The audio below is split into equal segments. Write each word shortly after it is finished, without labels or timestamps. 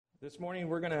This morning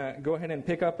we're going to go ahead and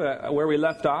pick up where we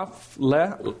left off,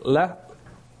 last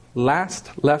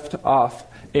left off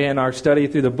in our study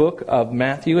through the book of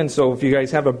Matthew. And so if you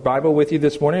guys have a Bible with you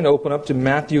this morning, open up to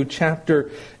Matthew chapter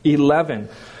 11.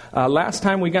 Last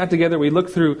time we got together, we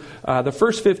looked through the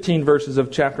first 15 verses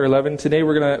of chapter 11. Today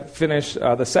we're going to finish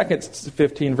the second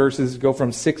 15 verses, go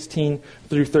from 16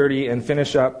 through 30, and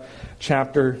finish up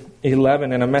chapter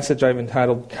 11 in a message I've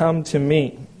entitled, Come to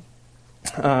Me.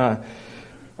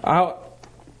 I'll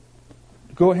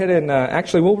go ahead and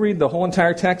actually we'll read the whole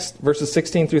entire text, verses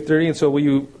 16 through 30. And so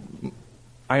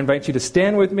I invite you to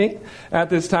stand with me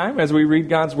at this time as we read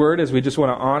God's Word, as we just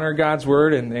want to honor God's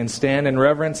Word and stand in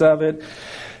reverence of it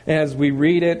as we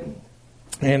read it.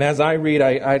 And as I read,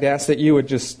 I'd ask that you would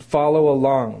just follow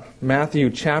along. Matthew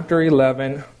chapter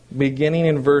 11, beginning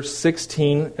in verse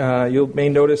 16. You may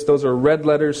notice those are red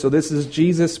letters, so this is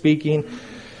Jesus speaking.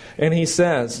 And he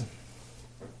says,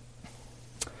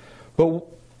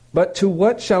 But to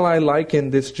what shall I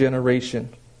liken this generation?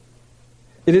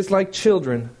 It is like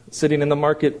children sitting in the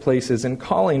marketplaces and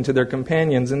calling to their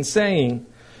companions and saying,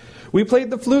 We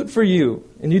played the flute for you,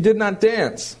 and you did not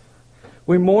dance.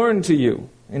 We mourned to you,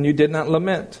 and you did not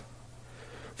lament.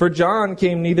 For John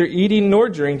came neither eating nor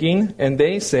drinking, and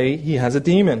they say he has a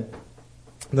demon.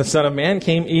 The Son of Man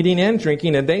came eating and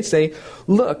drinking, and they say,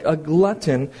 Look, a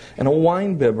glutton and a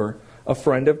winebibber, a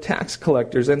friend of tax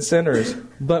collectors and sinners.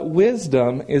 But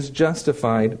wisdom is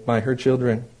justified by her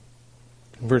children.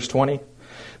 Verse 20.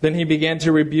 Then he began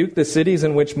to rebuke the cities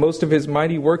in which most of his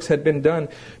mighty works had been done,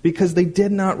 because they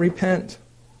did not repent.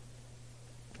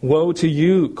 Woe to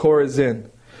you,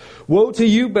 Chorazin! Woe to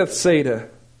you, Bethsaida!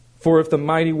 For if the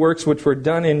mighty works which were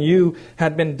done in you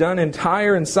had been done in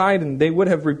Tyre and Sidon, they would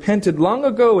have repented long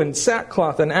ago in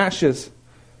sackcloth and ashes.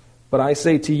 But I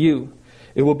say to you,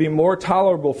 it will be more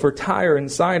tolerable for Tyre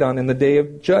and Sidon in the day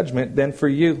of judgment than for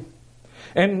you.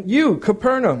 And you,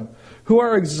 Capernaum, who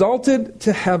are exalted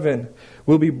to heaven,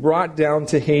 will be brought down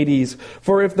to Hades.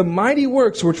 For if the mighty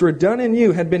works which were done in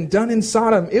you had been done in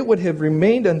Sodom, it would have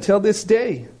remained until this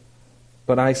day.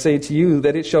 But I say to you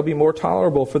that it shall be more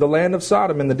tolerable for the land of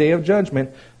Sodom in the day of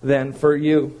judgment than for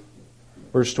you.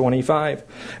 Verse 25.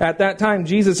 At that time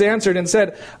Jesus answered and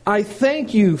said, I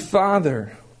thank you,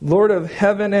 Father, Lord of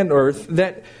heaven and earth,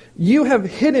 that you have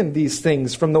hidden these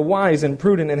things from the wise and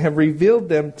prudent and have revealed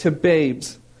them to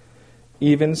babes.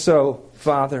 Even so,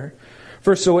 Father,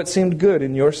 for so it seemed good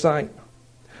in your sight.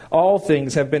 All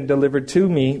things have been delivered to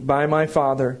me by my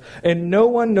Father, and no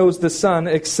one knows the Son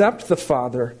except the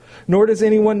Father, nor does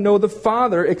anyone know the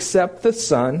Father except the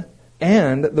Son,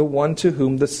 and the one to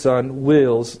whom the Son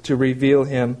wills to reveal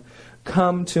him.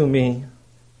 Come to me,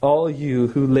 all you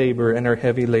who labor and are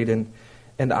heavy laden,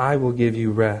 and I will give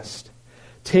you rest.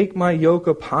 Take my yoke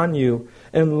upon you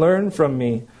and learn from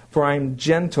me, for I am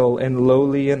gentle and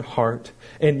lowly in heart,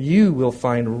 and you will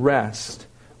find rest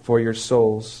for your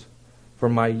souls. For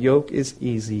my yoke is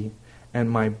easy and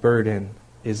my burden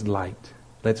is light.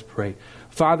 Let's pray.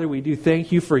 Father, we do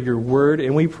thank you for your word,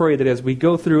 and we pray that as we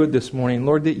go through it this morning,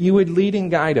 Lord, that you would lead and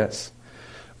guide us.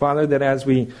 Father, that as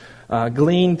we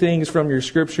glean things from your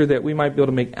scripture, that we might be able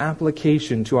to make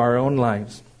application to our own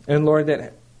lives. And Lord,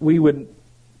 that we would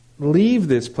leave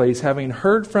this place having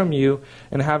heard from you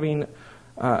and having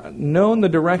known the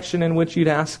direction in which you'd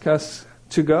ask us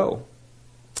to go.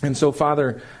 And so,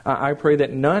 Father, I pray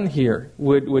that none here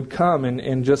would come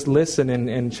and just listen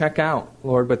and check out,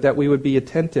 Lord, but that we would be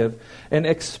attentive and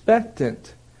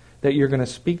expectant that you're going to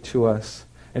speak to us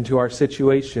and to our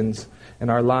situations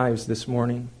and our lives this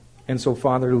morning. And so,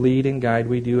 Father, lead and guide,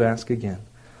 we do ask again.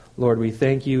 Lord, we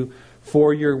thank you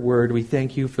for your word. We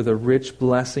thank you for the rich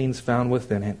blessings found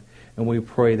within it. And we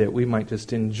pray that we might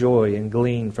just enjoy and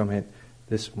glean from it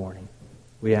this morning.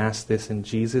 We ask this in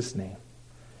Jesus' name.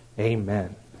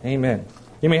 Amen. Amen.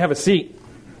 You may have a seat.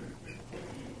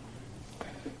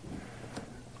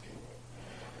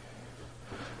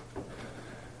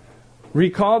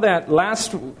 Recall that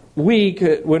last week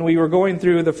when we were going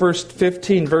through the first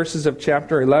 15 verses of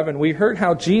chapter 11, we heard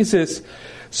how Jesus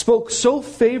spoke so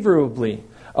favorably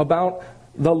about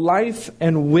the life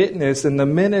and witness and the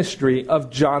ministry of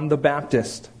John the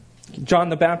Baptist. John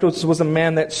the Baptist was a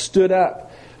man that stood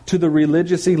up to the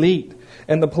religious elite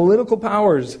and the political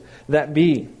powers that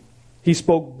be. He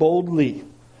spoke boldly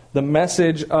the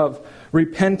message of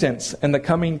repentance and the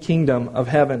coming kingdom of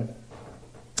heaven.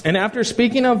 And after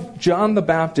speaking of John the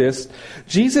Baptist,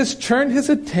 Jesus turned his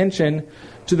attention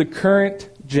to the current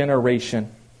generation.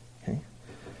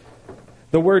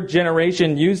 The word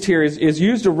generation used here is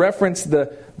used to reference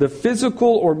the physical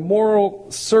or moral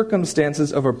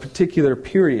circumstances of a particular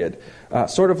period,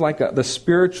 sort of like the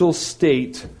spiritual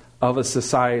state of a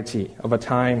society, of a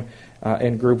time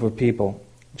and group of people.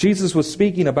 Jesus was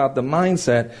speaking about the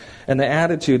mindset and the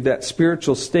attitude, that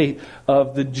spiritual state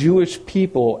of the Jewish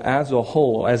people as a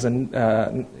whole, well,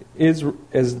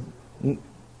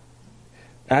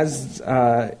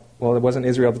 it wasn't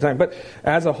Israel at the time, but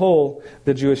as a whole,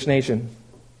 the Jewish nation.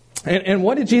 And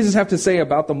what did Jesus have to say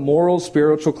about the moral,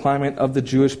 spiritual climate of the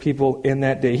Jewish people in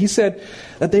that day? He said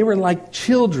that they were like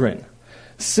children,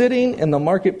 sitting in the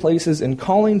marketplaces and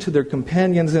calling to their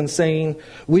companions and saying,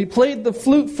 "We played the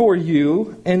flute for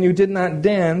you, and you did not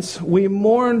dance. We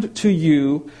mourned to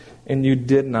you, and you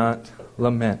did not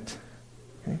lament."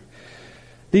 Okay?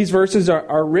 These verses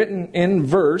are written in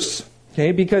verse,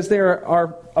 okay, because they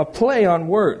are a play on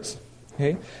words.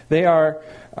 Okay? They are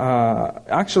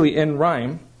actually in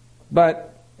rhyme,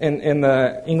 but in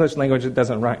the English language it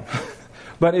doesn't rhyme.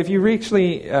 But if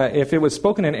it was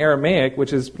spoken in Aramaic,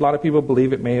 which is a lot of people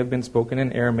believe it may have been spoken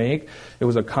in Aramaic, it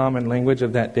was a common language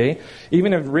of that day.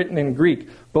 Even if written in Greek,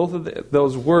 both of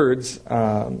those words,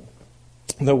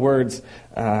 the words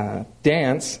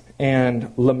dance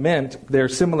and lament, they're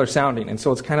similar sounding, and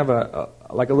so it's kind of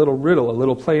like a little riddle, a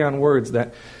little play on words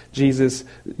that Jesus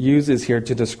uses here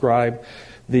to describe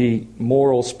the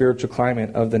moral, spiritual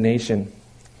climate of the nation.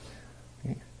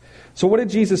 So what did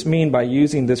Jesus mean by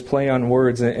using this play on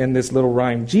words in this little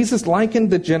rhyme? Jesus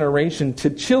likened the generation to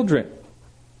children.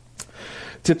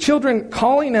 To children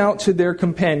calling out to their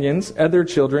companions, other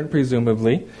children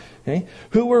presumably, okay,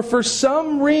 who were for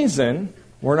some reason,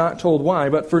 we're not told why,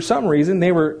 but for some reason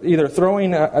they were either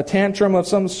throwing a tantrum of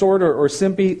some sort or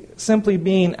simply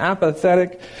being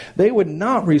apathetic. They would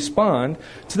not respond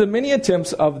to the many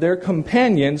attempts of their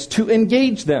companions to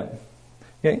engage them.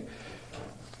 Okay?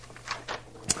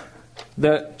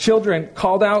 The children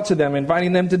called out to them,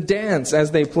 inviting them to dance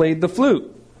as they played the flute,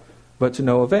 but to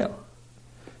no avail.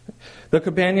 The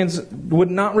companions would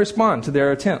not respond to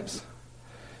their attempts.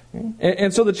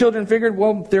 And so the children figured,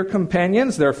 well, their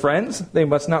companions, their friends, they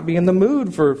must not be in the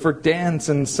mood for dance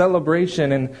and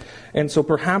celebration. And so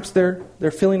perhaps they're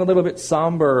feeling a little bit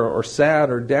somber or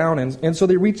sad or down. And so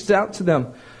they reached out to them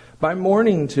by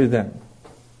mourning to them.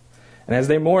 And as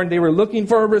they mourned, they were looking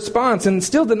for a response and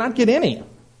still did not get any.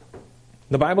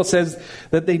 The Bible says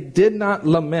that they did not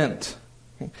lament.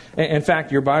 In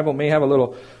fact, your Bible may have a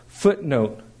little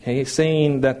footnote, okay,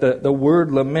 saying that the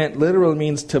word lament literally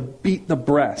means to beat the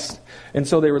breast. And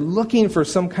so they were looking for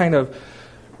some kind of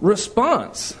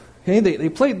response. Okay, they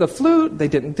played the flute, they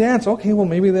didn't dance. Okay, well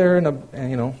maybe they're in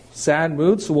a sad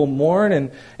mood, so we'll mourn,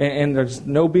 and there's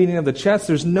no beating of the chest.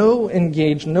 There's no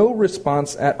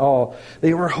response at all.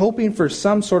 They were hoping for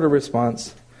some sort of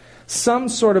response, some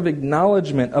sort of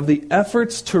acknowledgement of the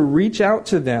efforts to reach out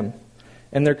to them,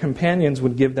 and their companions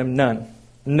would give them none.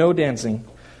 No dancing,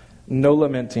 no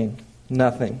lamenting,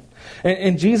 nothing.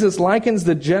 And Jesus likens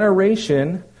the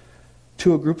generation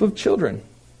to a group of children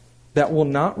that will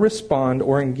not respond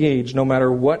or engage no matter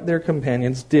what their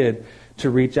companions did to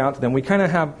reach out to them. We kind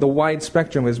of have the wide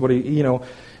spectrum is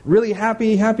really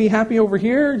happy over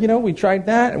here. We tried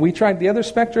that, and we tried the other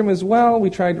spectrum as well. We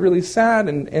tried really sad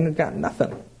and it got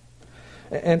nothing.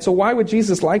 And so why would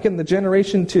Jesus liken the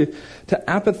generation to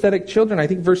apathetic children? I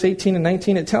think verse 18 and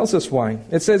 19, it tells us why.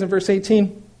 It says in verse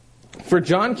 18, "For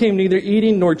John came neither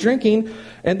eating nor drinking,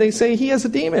 and they say he has a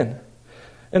demon.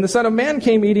 And the Son of Man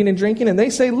came eating and drinking, and they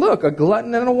say, look, a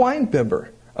glutton and a winebibber,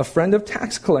 a friend of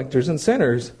tax collectors and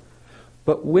sinners.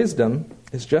 But wisdom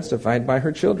is justified by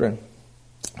her children."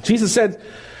 Jesus said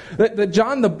that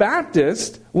John the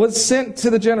Baptist was sent to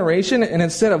the generation, and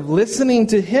instead of listening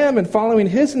to him and following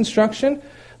his instruction,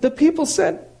 the people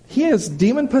said, he is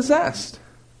demon-possessed.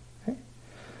 Okay?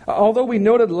 Although we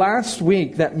noted last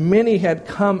week that many had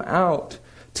come out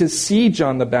to see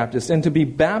John the Baptist and to be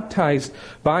baptized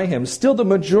by him, still the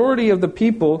majority of the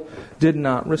people did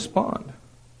not respond.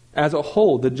 As a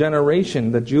whole, the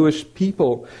generation, the Jewish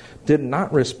people, did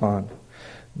not respond.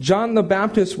 John the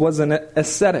Baptist was an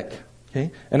ascetic.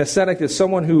 Okay? An ascetic is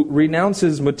someone who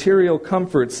renounces material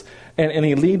comforts and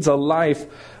he leads a life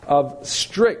of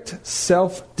strict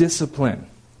self-discipline.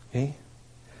 Okay?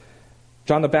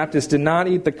 John the Baptist did not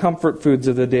eat the comfort foods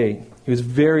of the day. He was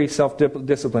very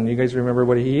self-disciplined. You guys remember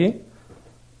what he ate?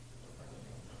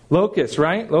 Locusts,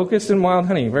 right? Locusts and wild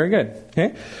honey. Very good.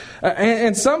 Okay?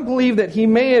 And some believe that he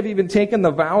may have even taken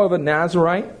the vow of a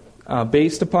Nazarite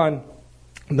based upon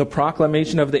the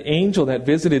proclamation of the angel that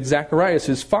visited Zacharias,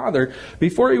 his father,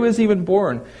 before he was even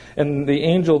born. And the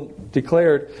angel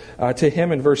declared to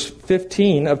him in verse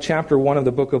 15 of chapter 1 of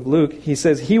the book of Luke, he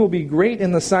says, "He will be great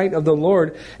in the sight of the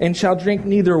Lord and shall drink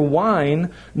neither wine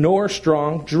nor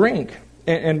strong drink."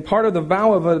 And part of the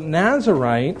vow of a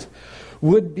Nazarite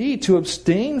would be to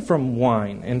abstain from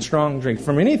wine and strong drink,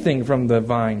 from anything from the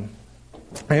vine.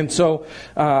 And so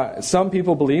some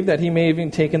people believe that he may have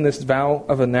even taken this vow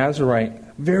of a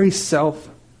Nazirite, very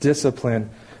self-disciplined.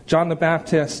 John the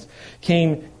Baptist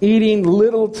came eating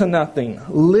little to nothing,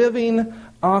 living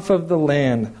off of the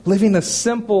land, living a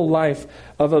simple life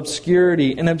of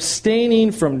obscurity and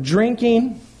abstaining from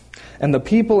drinking, and the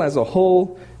people as a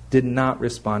whole did not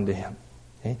respond to him.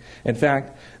 Okay? In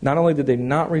fact, not only did they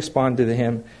not respond to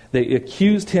him, they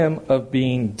accused him of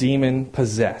being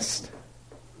demon-possessed.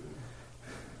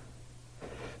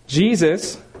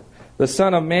 Jesus, the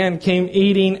Son of Man, came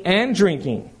eating and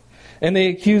drinking. And they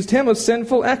accused him of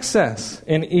sinful excess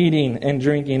in eating and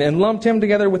drinking and lumped him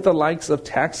together with the likes of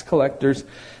tax collectors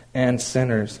and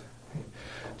sinners.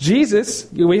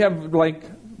 Jesus, we have like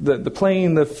the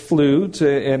playing the flute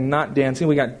and not dancing.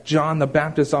 We got John the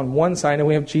Baptist on one side and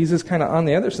we have Jesus kind of on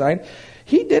the other side.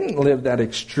 He didn't live that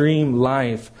extreme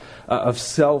life of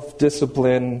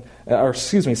self-discipline,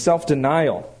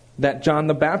 self-denial that John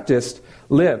the Baptist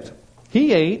lived.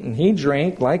 He ate and he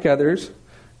drank like others.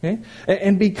 Okay?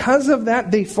 And because of that,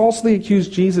 they falsely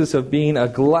accused Jesus of being a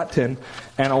glutton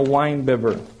and a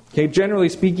wine-bibber. Okay? Generally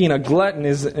speaking, a glutton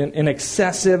is an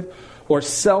excessive or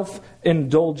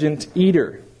self-indulgent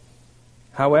eater.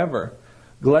 However,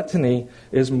 gluttony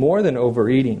is more than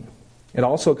overeating. It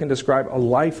also can describe a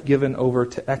life given over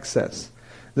to excess.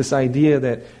 This idea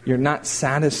that you're not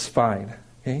satisfied.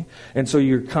 Okay? And so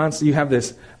you have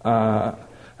this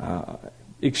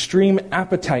extreme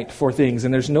appetite for things,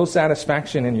 and there's no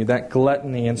satisfaction in you, that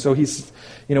gluttony. And so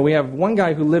we have one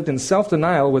guy who lived in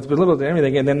self-denial with little to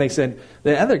everything, and then they said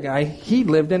the other guy, he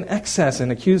lived in excess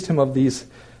and accused him of these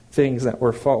things that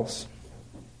were false.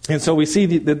 And so we see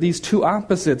that these two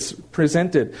opposites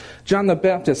presented. John the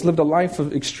Baptist lived a life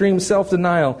of extreme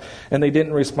self-denial, and they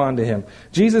didn't respond to him.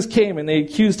 Jesus came, and they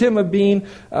accused him of being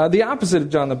the opposite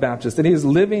of John the Baptist, that he was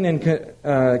living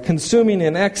and consuming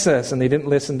in excess, and they didn't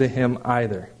listen to him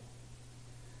either.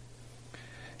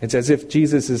 It's as if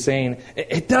Jesus is saying,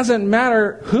 it doesn't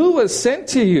matter who was sent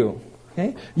to you.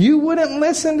 Okay? You wouldn't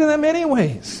listen to them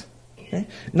anyways. Okay?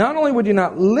 Not only would you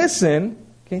not listen,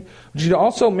 okay, but you'd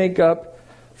also make up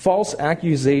false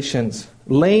accusations,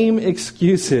 lame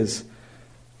excuses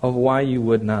of why you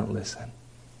would not listen.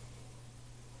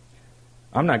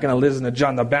 I'm not going to listen to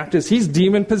John the Baptist. He's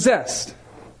demon-possessed.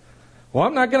 Well,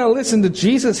 I'm not going to listen to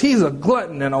Jesus. He's a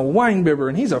glutton and a wine-bibber,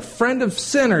 and he's a friend of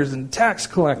sinners and tax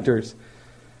collectors.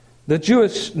 The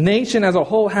Jewish nation as a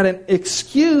whole had an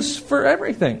excuse for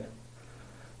everything.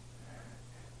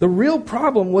 The real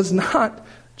problem was not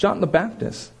John the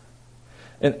Baptist.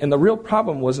 And the real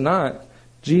problem was not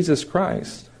Jesus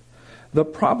Christ. The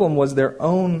problem was their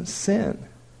own sin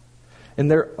and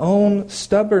their own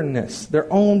stubbornness,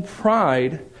 their own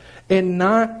pride in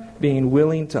not being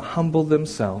willing to humble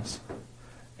themselves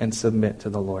and submit to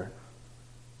the Lord.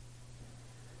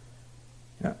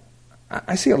 Now,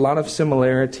 I see a lot of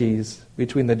similarities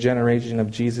between the generation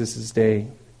of Jesus' day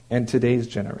and today's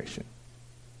generation.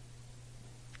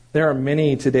 There are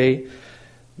many today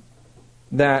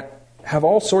that have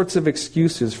all sorts of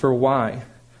excuses for why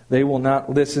they will not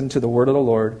listen to the word of the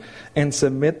Lord and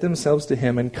submit themselves to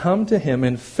Him and come to Him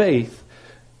in faith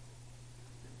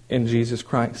in Jesus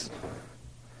Christ.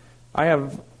 I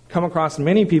have come across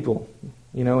many people,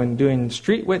 in doing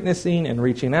street witnessing and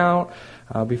reaching out.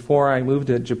 Before I moved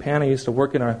to Japan, I used to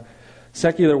work in a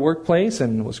secular workplace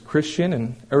and was Christian,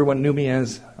 and everyone knew me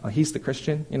as, he's the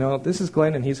Christian. This is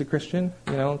Glenn and he's a Christian.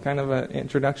 Kind of an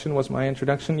introduction was my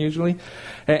introduction usually.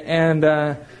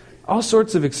 And all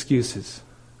sorts of excuses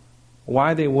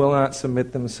why they will not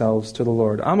submit themselves to the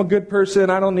Lord. I'm a good person,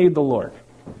 I don't need the Lord.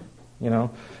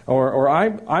 Or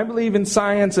I believe in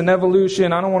science and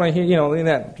evolution, I don't want to hear,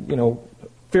 that,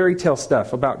 fairy tale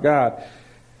stuff about God.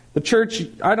 The church,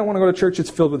 I don't want to go to church, it's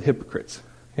filled with hypocrites.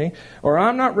 Okay? Or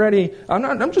I'm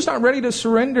just not ready to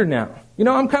surrender now.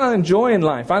 I'm kind of enjoying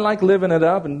life. I like living it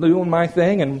up and doing my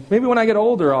thing, and maybe when I get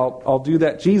older I'll do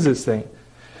that Jesus thing.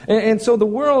 And so the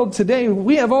world today,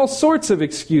 we have all sorts of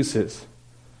excuses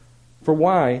for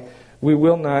why we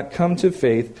will not come to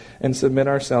faith and submit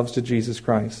ourselves to Jesus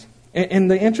Christ.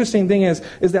 And the interesting thing is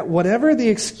that whatever the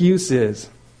excuse is,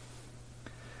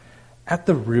 at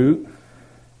the root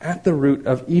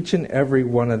of each and every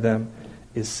one of them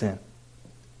is sin.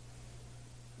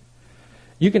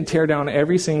 You can tear down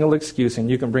every single excuse and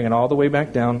you can bring it all the way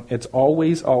back down. It's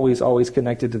always, always, always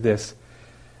connected to this.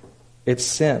 It's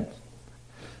sin.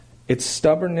 It's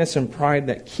stubbornness and pride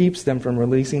that keeps them from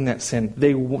releasing that sin.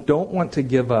 They don't want to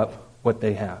give up what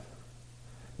they have.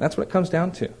 That's what it comes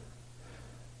down to.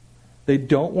 They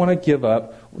don't want to give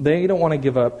up. They don't want to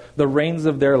give up the reins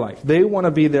of their life. They want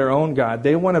to be their own God.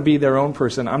 They want to be their own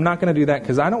person. I'm not going to do that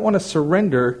because I don't want to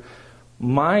surrender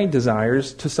my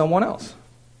desires to someone else.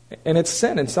 And it's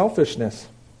sin and selfishness.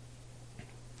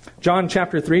 John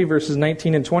chapter 3, verses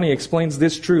 19 and 20 explains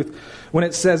this truth when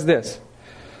it says this.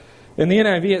 In the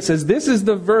NIV it says, "This is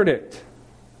the verdict.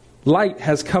 Light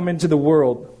has come into the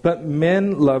world, but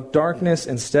men love darkness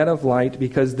instead of light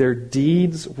because their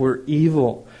deeds were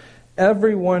evil.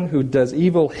 Everyone who does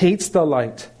evil hates the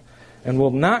light and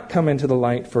will not come into the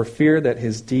light for fear that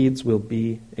his deeds will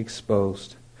be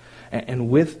exposed." And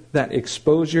with that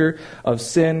exposure of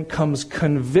sin comes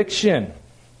conviction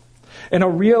and a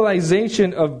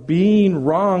realization of being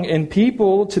wrong. And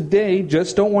people today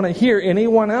just don't want to hear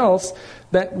anyone else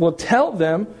that will tell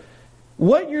them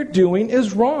what you're doing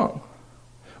is wrong.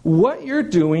 What you're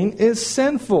doing is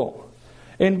sinful.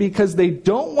 And because they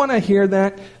don't want to hear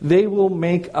that, they will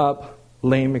make up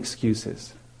lame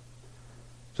excuses.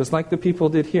 Just like the people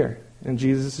did here in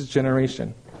Jesus'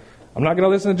 generation. I'm not going to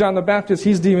listen to John the Baptist,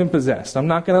 he's demon-possessed. I'm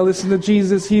not going to listen to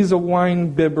Jesus, he's a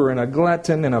wine bibber and a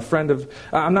glutton and a friend of...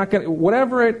 I'm not going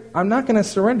to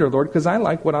surrender, Lord, because I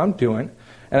like what I'm doing,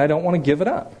 and I don't want to give it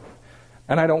up.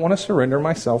 And I don't want to surrender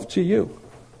myself to you.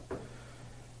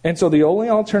 And so the only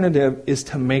alternative is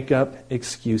to make up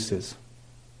excuses.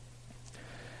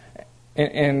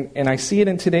 And I see it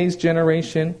in today's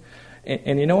generation.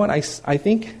 And you know what? I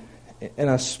think in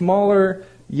a smaller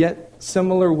yet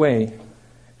similar way,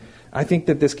 I think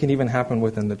that this can even happen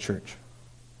within the church.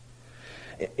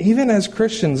 Even as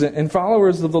Christians and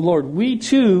followers of the Lord, we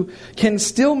too can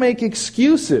still make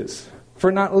excuses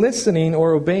for not listening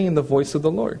or obeying the voice of the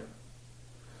Lord.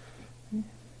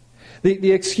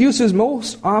 The excuses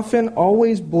most often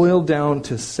always boil down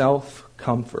to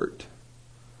self-comfort.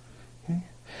 Okay?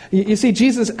 You see,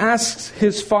 Jesus asks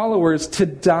his followers to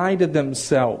die to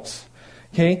themselves,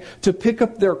 okay? To pick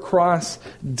up their cross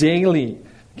daily,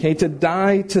 okay? To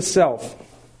die to self.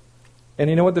 And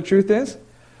you know what the truth is?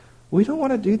 We don't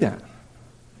want to do that.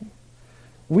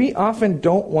 We often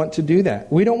don't want to do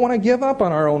that. We don't want to give up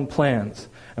on our own plans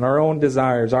and our own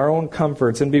desires, our own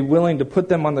comforts, and be willing to put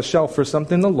them on the shelf for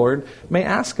something the Lord may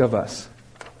ask of us.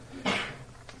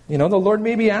 You know, the Lord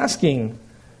may be asking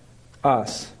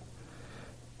us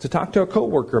to talk to a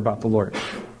coworker about the Lord,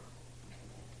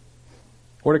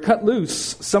 or to cut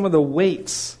loose some of the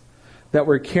weights that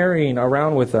we're carrying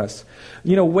around with us.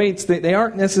 You know, weights, they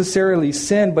aren't necessarily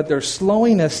sin, but they're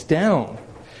slowing us down.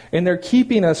 And they're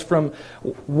keeping us from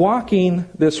walking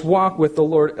this walk with the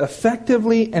Lord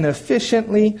effectively and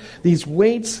efficiently. These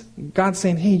weights, God's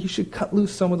saying, hey, you should cut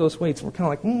loose some of those weights. And we're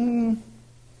kind of like,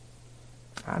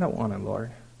 I don't want it,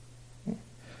 Lord. I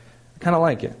kind of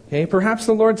like it. Okay? Perhaps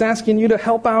the Lord's asking you to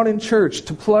help out in church,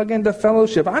 to plug into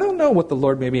fellowship. I don't know what the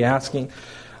Lord may be asking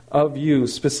of you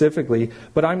specifically,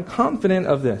 but I'm confident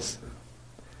of this.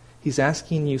 He's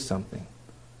asking you something.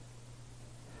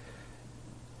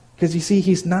 Because you see,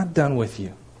 he's not done with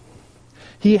you.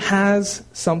 He has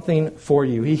something for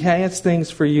you. He has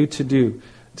things for you to do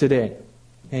today.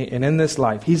 Okay? And in this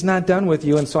life. He's not done with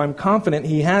you, and so I'm confident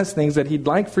he has things that he'd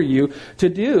like for you to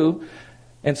do.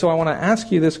 And so I want to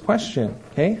ask you this question.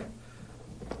 Okay?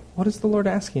 What is the Lord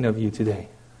asking of you today?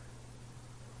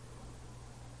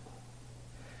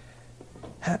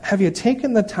 Have you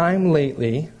taken the time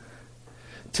lately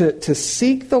to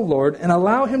seek the Lord and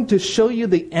allow him to show you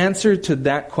the answer to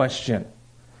that question?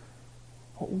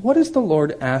 What is the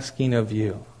Lord asking of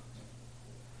you?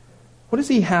 What does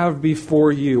he have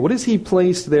before you? What has he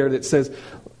placed there that says,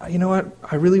 you know what,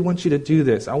 I really want you to do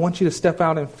this. I want you to step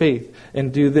out in faith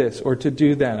and do this or to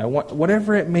do that. I want,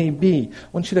 whatever it may be, I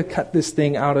want you to cut this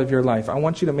thing out of your life. I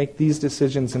want you to make these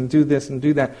decisions and do this and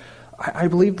do that. I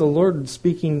believe the Lord is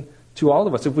speaking to all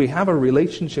of us. If we have a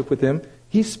relationship with him,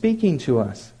 he's speaking to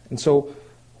us. And so,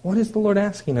 what is the Lord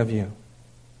asking of you?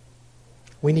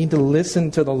 We need to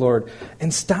listen to the Lord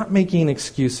and stop making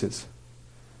excuses.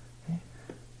 Okay?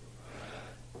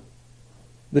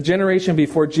 The generation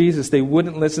before Jesus, they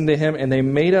wouldn't listen to him and they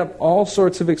made up all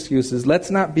sorts of excuses. Let's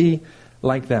not be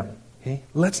like them. Okay?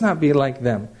 Let's not be like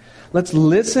them. Let's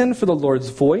listen for the Lord's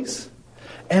voice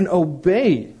and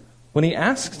obey when he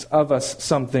asks of us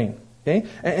something. Okay?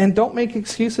 And don't make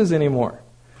excuses anymore.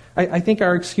 I think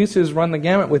our excuses run the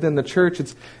gamut within the church.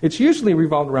 It's usually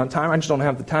revolved around time. I just don't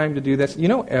have the time to do this. You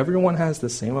know, everyone has the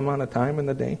same amount of time in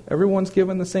the day. Everyone's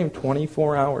given the same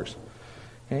 24 hours.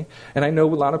 Okay? And I know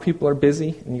a lot of people are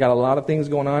busy and you got a lot of things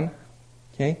going on.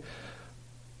 Okay?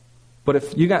 But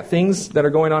if you got things that are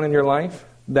going on in your life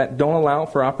that don't allow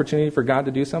for opportunity for God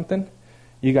to do something,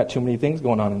 you got too many things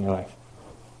going on in your life.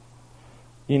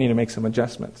 You need to make some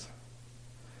adjustments.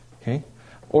 Okay?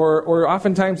 Or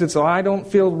oftentimes it's, I don't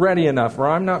feel ready enough, or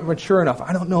I'm not mature enough,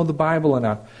 I don't know the Bible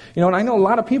enough. And I know a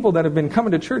lot of people that have been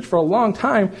coming to church for a long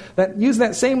time that use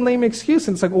that same lame excuse,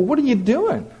 and it's like, well, what are you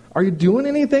doing? Are you doing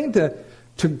anything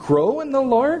to grow in the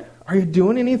Lord? Are you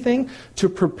doing anything to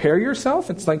prepare yourself?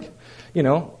 It's like,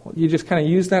 you just kind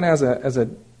of use that as a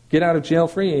get out of jail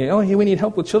free. Oh, hey, we need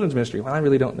help with children's ministry. Well, I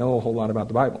really don't know a whole lot about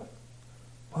the Bible.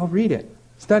 Well, read it,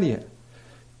 study it.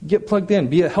 Get plugged in.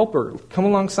 Be a helper. Come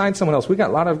alongside someone else. We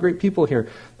got a lot of great people here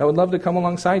that would love to come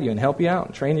alongside you and help you out,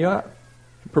 and train you up,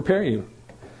 prepare you.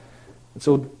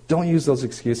 So don't use those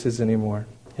excuses anymore,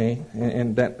 okay?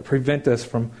 And that prevent us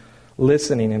from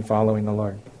listening and following the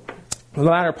Lord. The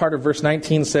latter part of verse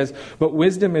 19 says, but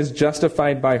wisdom is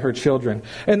justified by her children.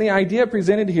 And the idea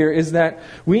presented here is that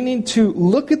we need to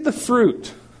look at the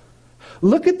fruit.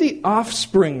 Look at the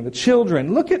offspring, the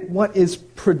children. Look at what is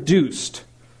produced.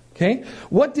 Okay?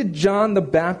 What did John the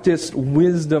Baptist's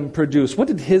wisdom produce? What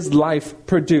did his life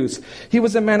produce? He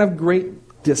was a man of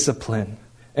great discipline,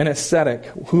 an ascetic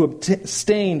who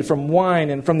abstained from wine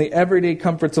and from the everyday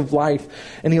comforts of life.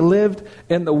 And he lived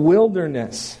in the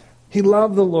wilderness. He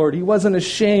loved the Lord. He wasn't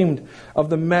ashamed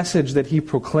of the message that he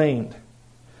proclaimed.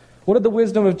 What did the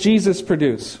wisdom of Jesus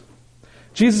produce?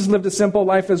 Jesus lived a simple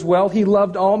life as well. He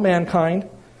loved all mankind.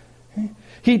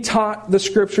 He taught the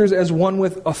scriptures as one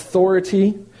with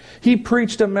authority. He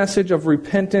preached a message of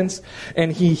repentance,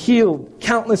 and he healed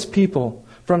countless people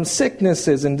from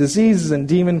sicknesses and diseases and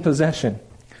demon possession.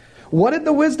 What did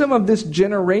the wisdom of this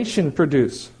generation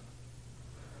produce?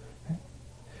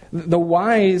 The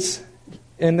wise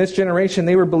in this generation,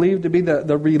 they were believed to be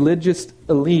the religious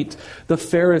elite, the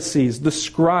Pharisees, the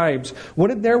scribes. What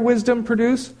did their wisdom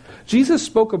produce? Jesus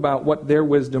spoke about what their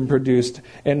wisdom produced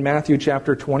in Matthew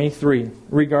chapter 23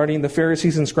 regarding the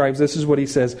Pharisees and scribes. This is what he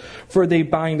says. For they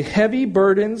bind heavy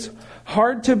burdens,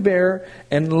 hard to bear,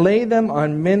 and lay them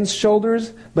on men's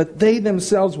shoulders, but they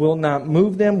themselves will not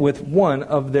move them with one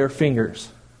of their fingers.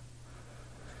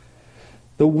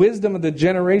 The wisdom of the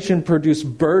generation produced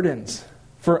burdens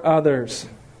for others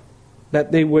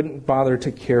that they wouldn't bother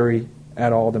to carry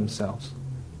at all themselves.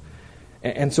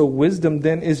 And so wisdom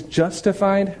then is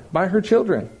justified by her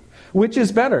children. Which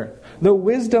is better? The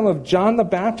wisdom of John the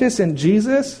Baptist and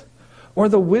Jesus, or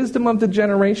the wisdom of the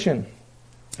generation?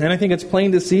 And I think it's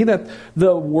plain to see that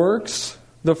the works,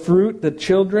 the fruit, the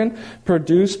children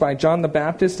produced by John the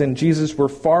Baptist and Jesus were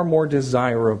far more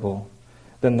desirable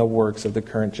than the works of the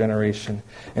current generation.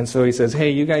 And so he says, hey,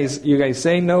 you guys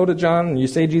say no to John and you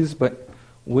say Jesus, but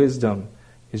wisdom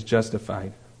is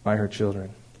justified by her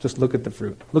children. Just look at the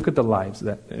fruit. Look at the lives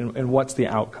and what's the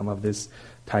outcome of this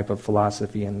type of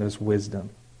philosophy and this wisdom.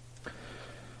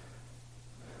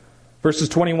 Verses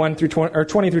 20 through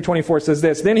 24 says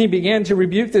this, Then he began to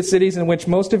rebuke the cities in which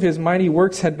most of his mighty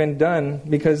works had been done,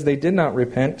 because they did not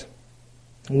repent.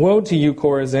 Woe to you,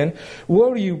 Chorazin!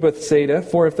 Woe to you, Bethsaida!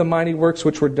 For if the mighty works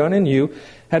which were done in you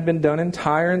had been done in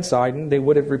Tyre and Sidon, they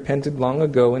would have repented long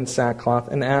ago in sackcloth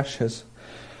and ashes.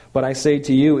 But I say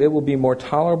to you, it will be more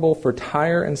tolerable for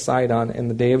Tyre and Sidon in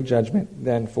the day of judgment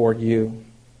than for you.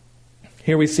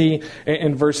 Here we see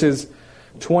in verses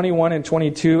 21 and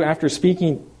 22, after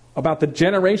speaking about the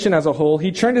generation as a whole,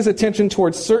 he turned his attention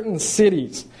towards certain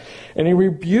cities, and he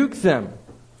rebuked them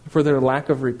for their lack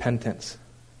of repentance.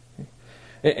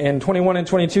 In 21 and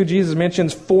 22, Jesus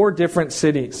mentions 4 different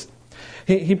cities.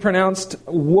 He pronounced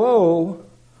woe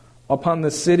upon the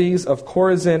cities of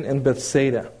Chorazin and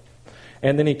Bethsaida.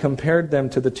 And then he compared them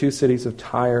to the 2 cities of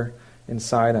Tyre and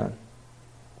Sidon.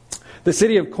 The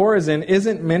city of Chorazin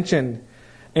isn't mentioned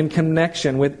in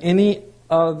connection with any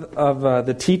of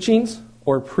the teachings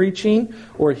or preaching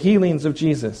or healings of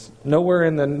Jesus. Nowhere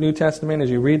in the New Testament, as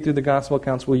you read through the gospel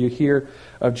accounts, will you hear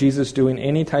of Jesus doing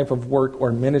any type of work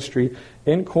or ministry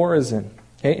in Chorazin.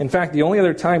 Okay? In fact, the only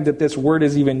other time that this word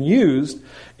is even used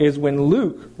is when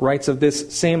Luke writes of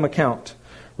this same account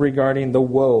regarding the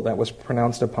woe that was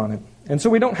pronounced upon it. And so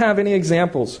we don't have any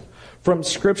examples from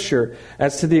Scripture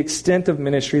as to the extent of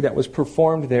ministry that was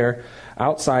performed there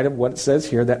outside of what it says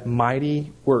here, that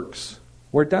mighty works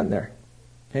were done there.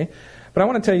 Okay? But I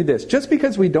want to tell you this. Just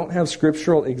because we don't have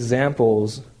scriptural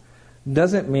examples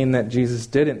doesn't mean that Jesus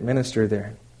didn't minister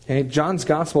there. Okay? John's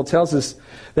Gospel tells us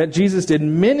that Jesus did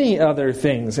many other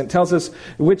things. It tells us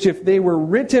which, if they were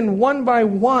written one by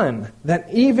one,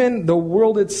 that even the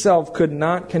world itself could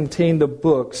not contain the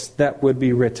books that would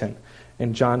be written.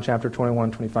 In John chapter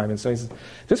 21, 25. And so he says,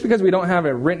 just because we don't have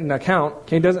a written account,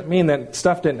 okay, doesn't mean that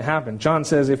stuff didn't happen. John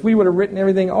says, if we would have written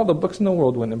everything, all the books in the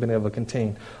world wouldn't have been able to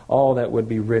contain all that would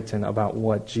be written about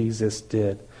what Jesus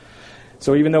did.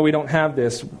 So even though we don't have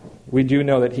this, we do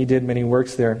know that he did many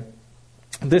works there.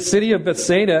 This city of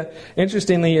Bethsaida,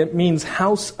 interestingly, it means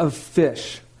house of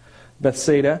fish.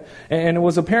 Bethsaida. And it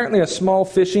was apparently a small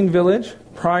fishing village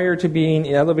prior to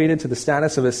being elevated to the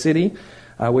status of a city,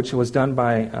 which was done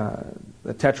by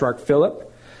the Tetrarch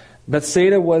Philip.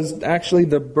 Bethsaida was actually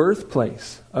the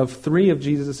birthplace of 3 of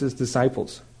Jesus'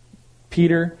 disciples.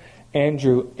 Peter,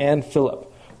 Andrew, and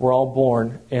Philip were all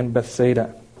born in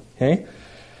Bethsaida. Okay?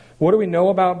 What do we know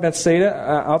about Bethsaida?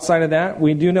 Outside of that,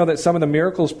 we do know that some of the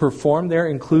miracles performed there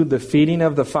include the feeding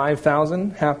of the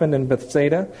 5,000 happened in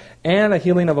Bethsaida, and a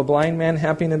healing of a blind man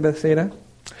happening in Bethsaida.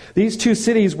 These 2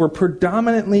 cities were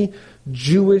predominantly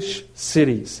Jewish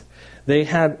cities. They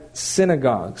had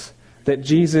synagogues that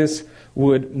Jesus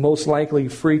would most likely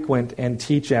frequent and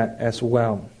teach at as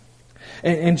well.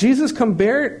 And Jesus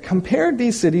compared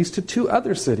these cities to 2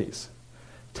 other cities,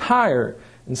 Tyre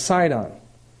and Sidon,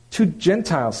 2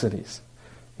 Gentile cities.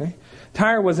 Okay?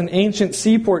 Tyre was an ancient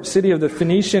seaport city of the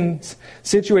Phoenicians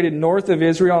situated north of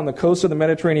Israel on the coast of the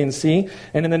Mediterranean Sea.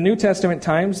 And in the New Testament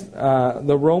times,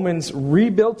 the Romans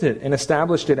rebuilt it and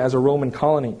established it as a Roman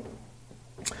colony.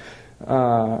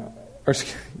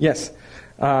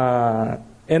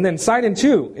 And then Sidon,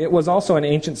 too. It was also an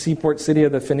ancient seaport city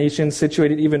of the Phoenicians,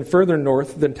 situated even further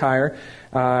north than Tyre.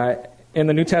 In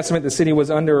the New Testament, the city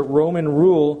was under Roman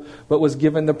rule, but was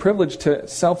given the privilege to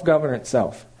self-govern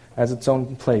itself as its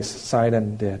own place.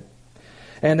 Sidon did.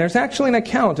 And there's actually an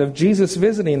account of Jesus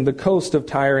visiting the coast of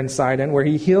Tyre and Sidon, where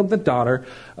he healed the daughter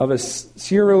of a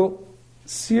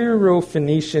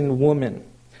Syro-Phoenician woman.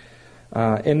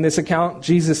 In this account,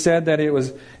 Jesus said that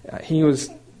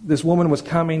this woman was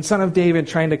coming, son of David,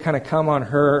 trying to kind of come on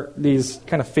her, these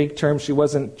kind of fake terms. She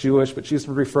wasn't Jewish, but she's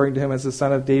referring to him as the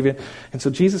son of David. And so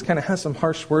Jesus kind of has some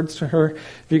harsh words to her.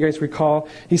 If you guys recall,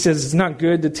 he says, it's not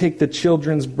good to take the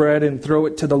children's bread and throw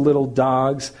it to the little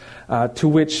dogs. To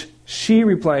which she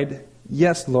replied,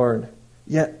 yes, Lord.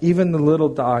 Yet even the little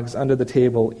dogs under the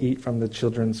table eat from the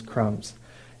children's crumbs.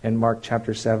 In Mark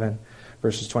chapter 7.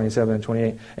 Verses 27 and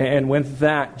 28. And with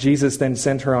that, Jesus then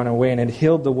sent her on her way and had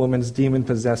healed the woman's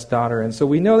demon-possessed daughter. And so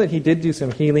we know that he did do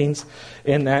some healings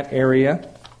in that area.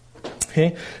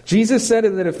 Okay? Jesus said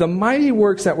that if the mighty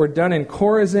works that were done in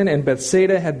Chorazin and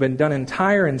Bethsaida had been done in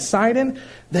Tyre and Sidon,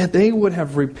 that they would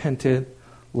have repented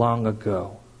long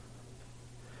ago.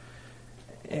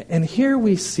 And here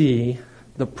we see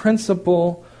the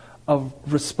principle of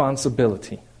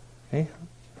responsibility. Okay?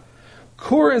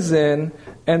 Chorazin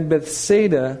and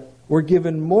Bethsaida were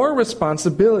given more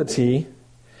responsibility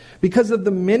because of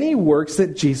the many works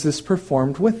that Jesus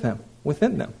performed within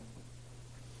them.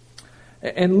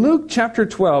 In Luke chapter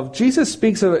 12, Jesus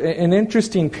speaks of an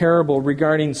interesting parable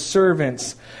regarding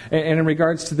servants and in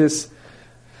regards to this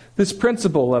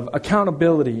principle of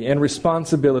accountability and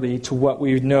responsibility to what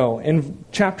we know. In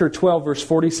chapter 12, verse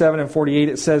 47 and 48,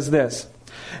 it says this,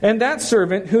 and that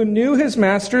servant who knew his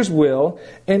master's will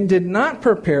and did not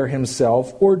prepare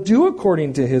himself or do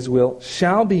according to his will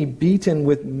shall be beaten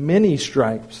with many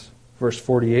stripes. Verse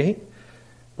 48.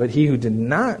 But he who did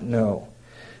not know,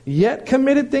 yet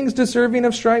committed things deserving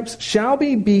of stripes, shall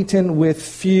be beaten with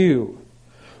few.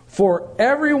 For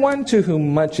everyone to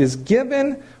whom much is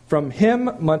given, from him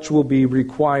much will be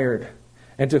required.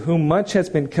 And to whom much has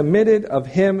been committed, of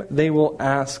him they will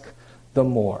ask the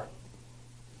more.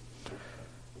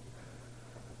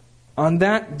 On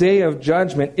that day of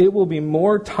judgment, it will be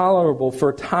more tolerable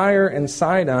for Tyre and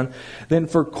Sidon than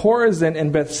for Chorazin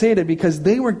and Bethsaida, because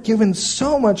they were given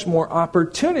so much more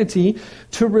opportunity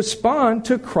to respond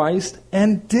to Christ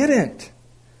and didn't.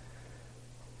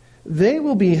 They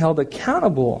will be held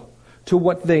accountable to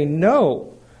what they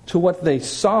know, to what they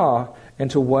saw,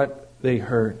 and to what they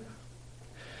heard.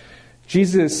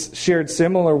 Jesus shared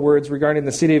similar words regarding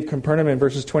the city of Capernaum in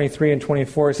verses 23 and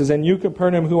 24. It says, and you,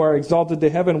 Capernaum, who are exalted to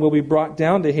heaven, will be brought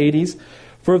down to Hades.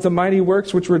 For if the mighty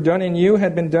works which were done in you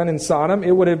had been done in Sodom,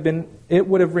 it would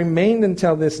have remained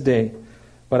until this day.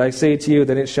 But I say to you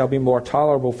that it shall be more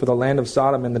tolerable for the land of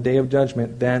Sodom in the day of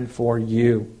judgment than for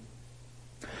you.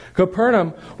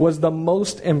 Capernaum was the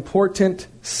most important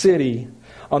city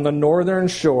on the northern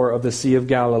shore of the Sea of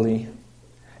Galilee.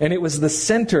 And it was the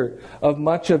center of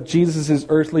much of Jesus'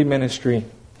 earthly ministry.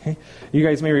 Okay? You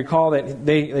guys may recall that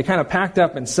they kind of packed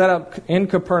up and set up in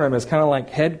Capernaum as kind of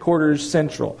like headquarters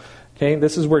central. Okay?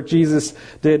 This is where Jesus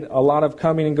did a lot of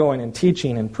coming and going and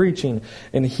teaching and preaching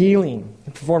and healing.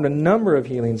 He performed a number of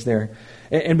healings there.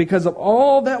 And because of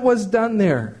all that was done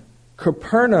there,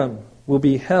 Capernaum will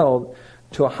be held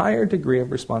to a higher degree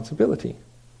of responsibility.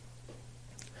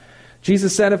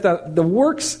 Jesus said if the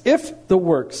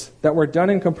works that were done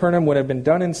in Capernaum would have been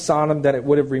done in Sodom, that it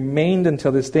would have remained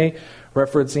until this day,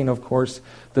 referencing, of course,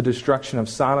 the destruction of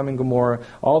Sodom and Gomorrah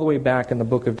all the way back in the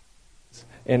book of Genesis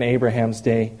in Abraham's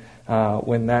day,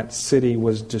 when that city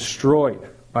was destroyed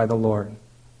by the Lord.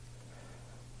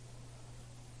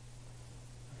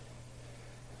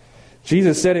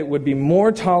 Jesus said it would be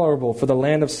more tolerable for the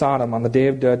land of Sodom on the day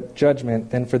of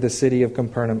judgment than for the city of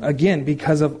Capernaum. Again,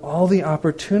 because of all the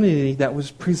opportunity that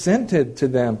was presented to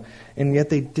them, and yet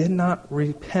they did not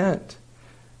repent.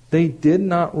 They did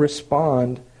not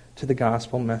respond to the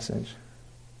gospel message.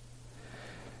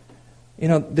 You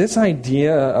know, this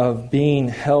idea of being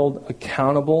held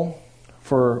accountable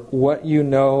for what you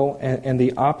know and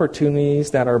the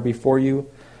opportunities that are before you,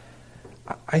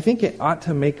 I think it ought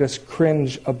to make us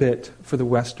cringe a bit for the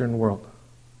Western world.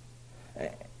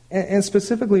 And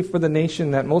specifically for the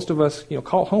nation that most of us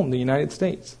call home, the United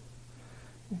States.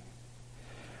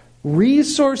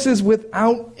 Resources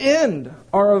without end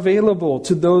are available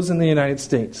to those in the United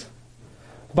States.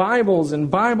 Bibles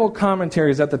and Bible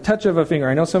commentaries at the touch of a finger.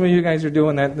 I know some of you guys are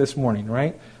doing that this morning,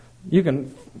 right? You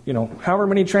can, however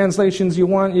many translations you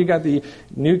want. You got the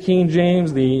New King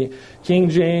James, the King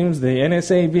James, the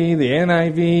NSAV, the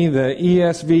NIV, the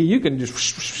ESV. You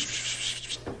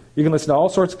can listen to all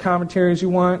sorts of commentaries you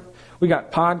want. We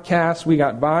got podcasts, we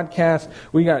got vodcasts,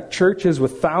 we got churches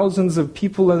with thousands of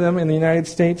people of them in the United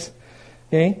States.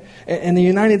 Okay? And the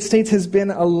United States has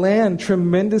been a land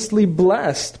tremendously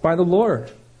blessed by the Lord.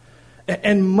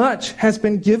 And much has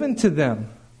been given to them.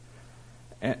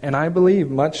 And I believe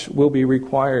much will be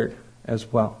required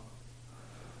as well.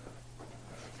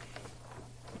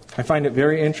 I find it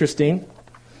very interesting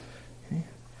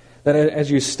that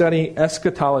as you study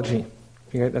eschatology,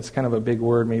 that's kind of a big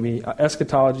word maybe,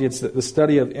 eschatology, it's the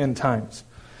study of end times.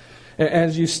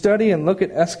 As you study and look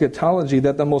at eschatology,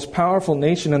 that the most powerful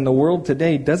nation in the world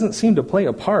today doesn't seem to play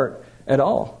a part at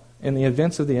all in the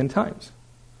events of the end times.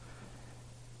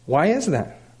 Why is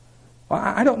that? Well,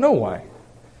 I don't know why.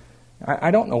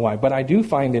 I don't know why, but I do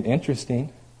find it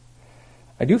interesting.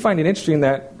 I do find it interesting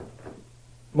that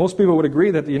most people would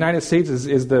agree that the United States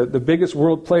is the biggest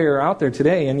world player out there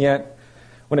today, and yet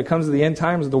when it comes to the end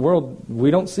times of the world,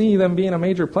 we don't see them being a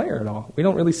major player at all. We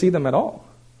don't really see them at all.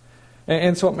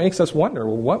 And so it makes us wonder,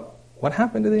 well, what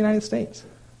happened to the United States?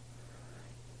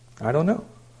 I don't know.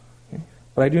 Okay?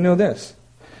 But I do know this.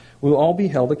 We will all be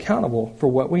held accountable for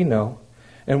what we know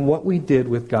and what we did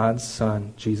with God's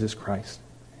Son, Jesus Christ.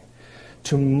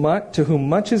 To whom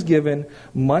much is given,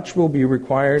 much will be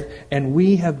required, and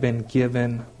we have been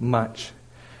given much.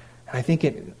 And I think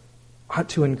it ought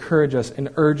to encourage us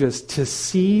and urge us to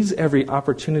seize every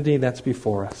opportunity that's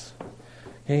before us.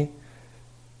 Okay?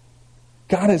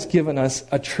 God has given us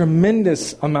a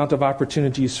tremendous amount of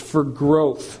opportunities for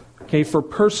growth, okay, for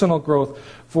personal growth,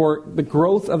 for the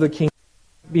growth of the kingdom.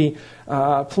 Be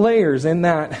players in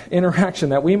that interaction,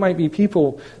 that we might be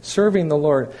people serving the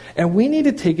Lord. And we need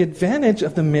to take advantage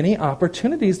of the many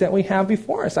opportunities that we have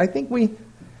before us. I think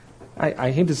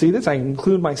I hate to see this, I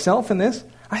include myself in this,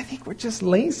 I think we're just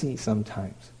lazy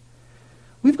sometimes.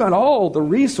 We've got all the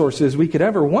resources we could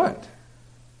ever want.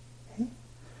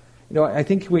 I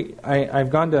think I've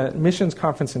gone to missions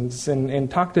conferences and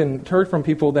talked and heard from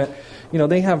people that,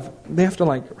 they have to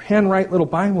like handwrite little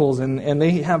Bibles and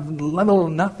they have little or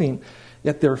nothing,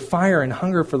 yet their fire and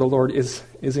hunger for the Lord is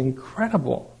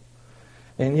incredible.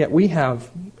 And yet we have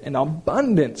an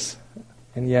abundance,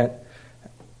 and yet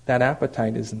that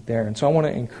appetite isn't there. And so I want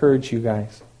to encourage you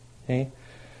guys, okay?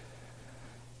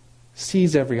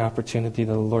 Seize every opportunity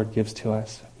that the Lord gives to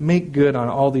us. Make good on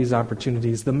all these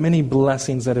opportunities. The many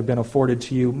blessings that have been afforded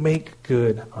to you, make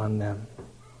good on them.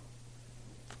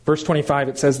 Verse 25,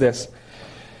 it says this.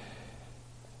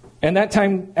 And at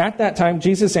that time,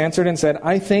 Jesus answered and said,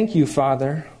 I thank you,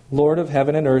 Father, Lord of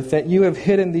heaven and earth, that you have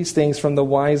hidden these things from the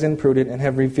wise and prudent and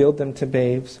have revealed them to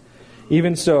babes.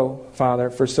 Even so, Father,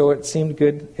 for so it seemed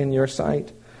good in your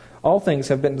sight. All things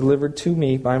have been delivered to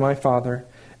me by my Father.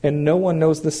 And no one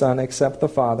knows the Son except the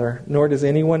Father, nor does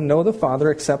anyone know the Father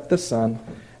except the Son,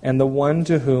 and the one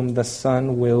to whom the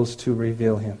Son wills to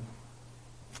reveal him.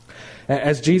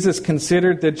 As Jesus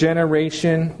considered the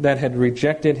generation that had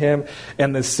rejected him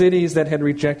and the cities that had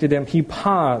rejected him, he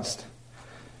paused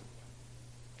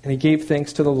and he gave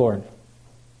thanks to the Lord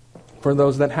for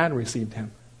those that had received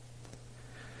him.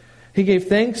 He gave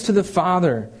thanks to the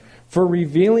Father for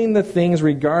revealing the things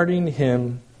regarding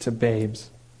him to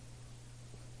babes.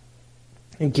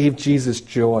 And gave Jesus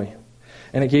joy.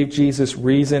 and it gave Jesus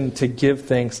reason to give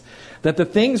thanks. That the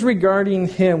things regarding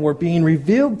him were being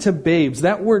revealed to babes.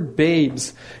 That word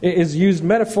babes is used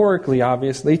metaphorically,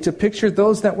 obviously, to picture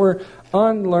those that were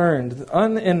unlearned,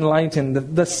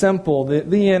 unenlightened, the simple,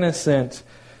 the innocent.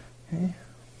 Okay?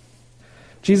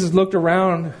 Jesus looked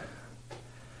around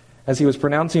as he was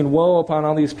pronouncing woe upon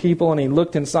all these people, and he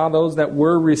looked and saw those that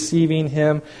were receiving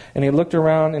him, and he looked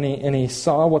around and he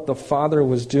saw what the Father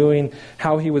was doing,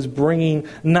 how he was bringing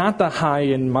not the high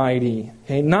and mighty,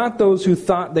 okay, not those who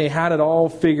thought they had it all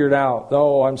figured out.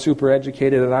 Oh, I'm super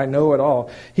educated and I know it all.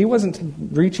 He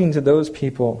wasn't reaching to those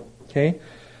people, okay,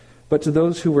 but to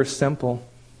those who were simple,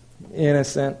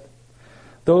 innocent,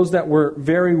 those that were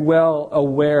very well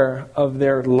aware of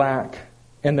their lack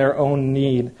and their own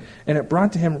need. And it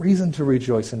brought to him reason to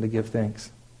rejoice and to give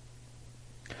thanks.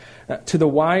 To the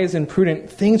wise and prudent,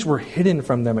 things were hidden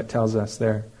from them, it tells us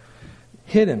there.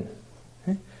 Hidden.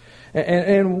 Okay?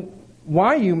 And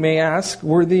why, you may ask,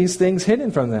 were these things hidden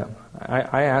from them?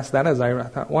 I asked that as I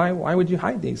thought, why would you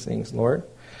hide these things, Lord?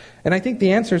 And I think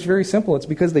the answer is very simple. It's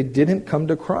because they didn't come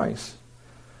to Christ.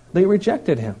 They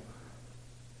rejected him.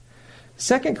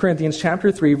 2 Corinthians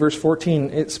chapter 3, verse 14,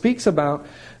 it speaks about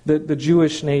the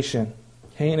Jewish nation.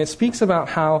 Okay? And it speaks about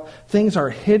how things are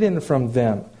hidden from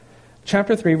them.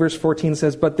 Chapter 3, verse 14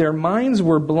 says, "But their minds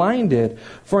were blinded,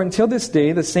 for until this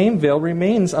day the same veil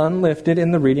remains unlifted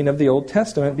in the reading of the Old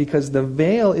Testament, because the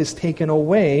veil is taken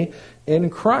away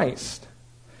in Christ."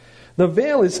 The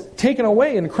veil is taken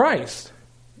away in Christ.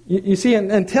 You see,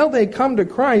 until they come to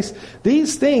Christ,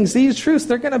 these things, these truths,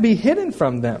 they're going to be hidden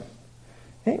from them.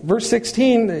 Okay, verse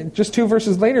 16, just 2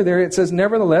 verses later there, it says,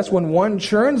 "Nevertheless, when one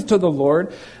turns to the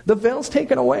Lord, the veil's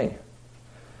taken away."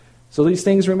 So these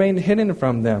things remained hidden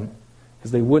from them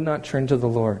because they would not turn to the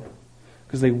Lord,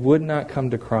 because they would not come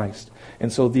to Christ.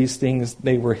 And so these things,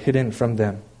 they were hidden from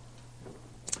them.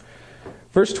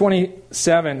 Verse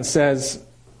 27 says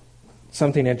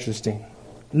something interesting.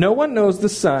 "No one knows the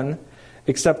Son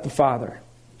except the Father,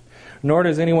 nor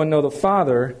does anyone know the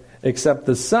Father except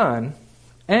the Son,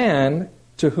 and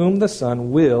to whom the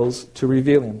Son wills to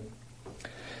reveal him."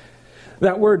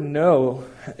 That word know,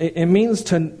 it means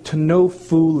to know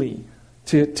fully,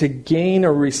 to gain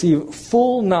or receive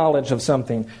full knowledge of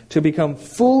something, to become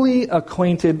fully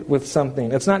acquainted with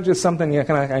something. It's not just something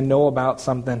I know about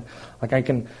something. Like I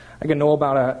can know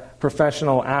about a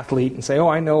professional athlete and say, oh,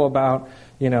 I know about,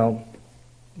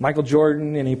 Michael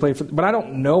Jordan, and he played for, but I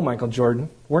don't know Michael Jordan.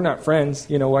 We're not friends.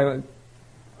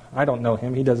 I don't know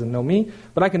him. He doesn't know me.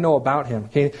 But I can know about him.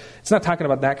 Okay? It's not talking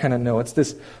about that kind of know. It's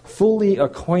this fully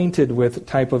acquainted with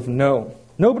type of know.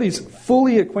 Nobody's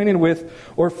fully acquainted with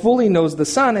or fully knows the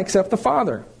Son except the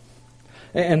Father.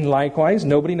 And likewise,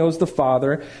 nobody knows the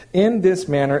Father in this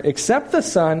manner except the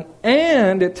Son,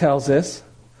 and it tells us,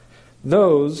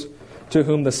 those to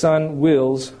whom the Son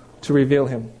wills to reveal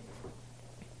him.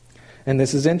 And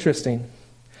this is interesting.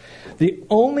 The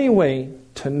only way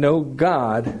to know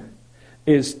God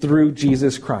is through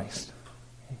Jesus Christ.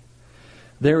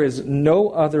 There is no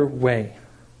other way,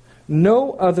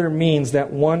 no other means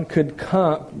that one could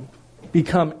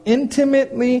become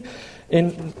intimately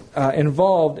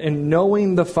involved in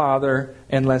knowing the Father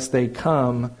unless they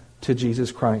come to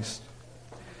Jesus Christ.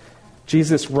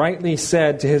 Jesus rightly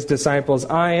said to his disciples,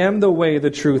 "I am the way, the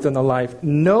truth, and the life.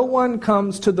 No one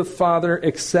comes to the Father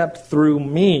except through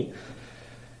me.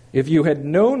 If you had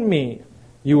known me,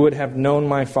 you would have known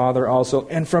my Father also.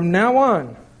 And from now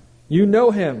on, you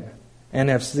know him and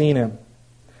have seen him."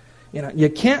 You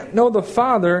can't know the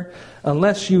Father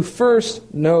unless you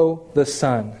first know the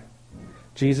Son,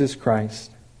 Jesus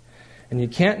Christ. And you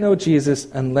can't know Jesus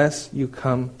unless you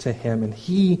come to him. And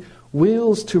he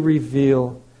wills to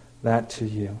reveal that to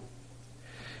you.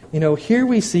 Here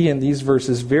we see in these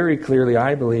verses very clearly,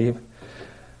 I believe,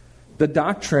 the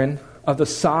doctrine of the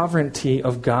sovereignty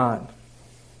of God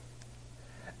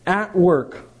at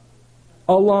work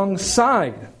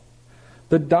alongside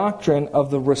the doctrine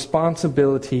of the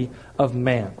responsibility of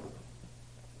man.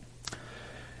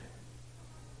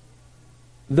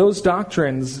 Those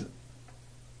doctrines,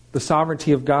 the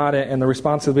sovereignty of God and the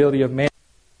responsibility of man,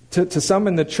 to some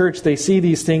in the church, they see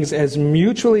these things as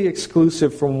mutually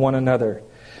exclusive from one another.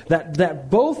 That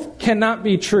both cannot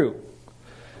be true.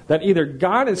 That either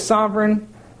God is sovereign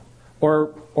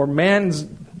or man's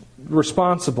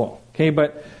responsible. Okay,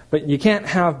 but you can't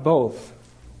have both.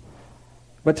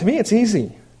 But to me, it's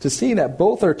easy to see that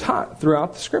both are taught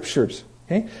throughout the Scriptures.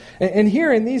 Okay, and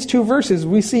here in these 2 verses,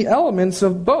 we see elements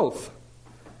of both.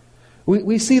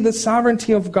 We see the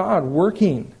sovereignty of God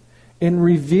working in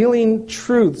revealing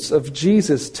truths of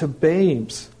Jesus to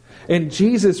babes, and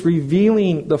Jesus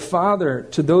revealing the Father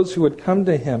to those who would come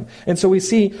to him. And so we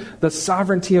see the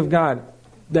sovereignty of God,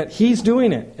 that he's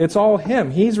doing it. It's all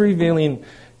him. He's revealing,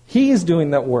 he's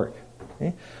doing that work.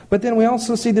 Okay? But then we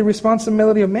also see the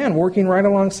responsibility of man working right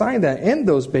alongside that in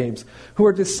those babes who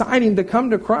are deciding to come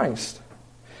to Christ.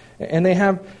 And they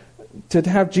have to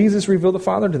have Jesus reveal the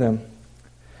Father to them.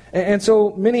 And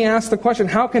so many ask the question,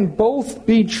 how can both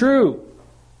be true?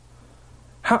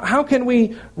 How can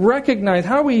we recognize,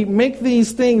 how do we make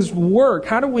these things work?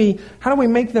 How do we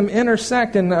make them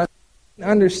intersect and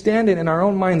understand it in our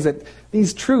own minds, that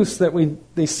these truths that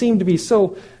they seem to be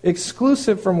so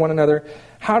exclusive from one another,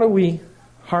 how do we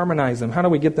harmonize them? How do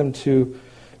we get them to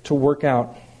work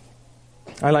out?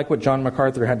 I like what John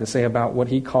MacArthur had to say about what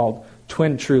he called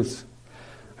twin truths.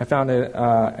 I found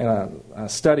a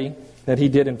study that he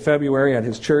did in February at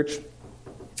his church,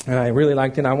 and I really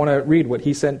liked it. I want to read what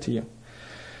he said to you.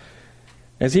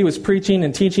 As he was preaching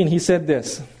and teaching, he said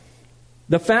this: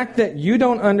 "The fact that you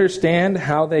don't understand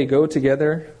how they go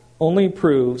together only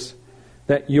proves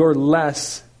that you're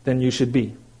less than you should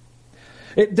be."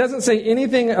 It doesn't say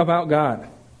anything about God.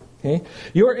 Okay?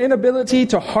 Your inability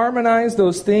to harmonize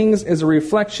those things is a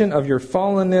reflection of your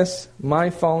fallenness, my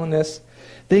fallenness.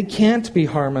 They can't be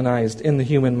harmonized in the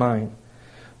human mind.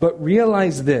 But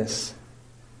realize this.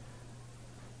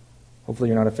 Hopefully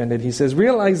you're not offended. He says,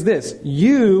 realize this.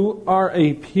 You are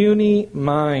a puny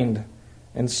mind,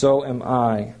 and so am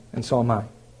I, and so am I.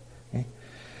 Okay?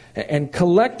 And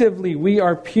collectively we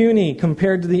are puny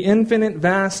compared to the infinite,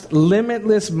 vast,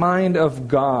 limitless mind of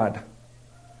God.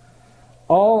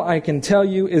 All I can tell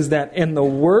you is that in the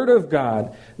Word of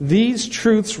God, these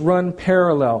truths run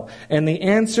parallel, and the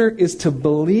answer is to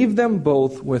believe them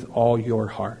both with all your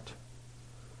heart.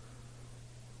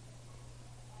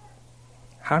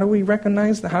 How do we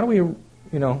recognize that? How do we,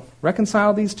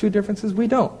 reconcile these two differences? We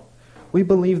don't. We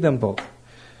believe them both.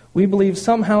 We believe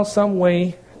somehow, some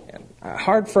way,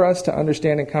 hard for us to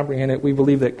understand and comprehend it, we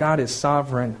believe that God is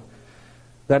sovereign,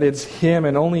 that it's Him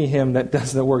and only Him that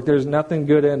does the work. There's nothing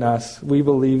good in us. We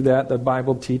believe that. The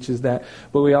Bible teaches that.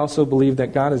 But we also believe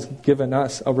that God has given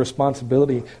us a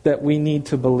responsibility that we need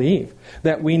to believe,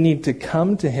 that we need to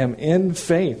come to Him in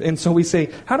faith. And so we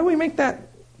say, how do we make that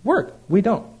work? We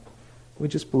don't. We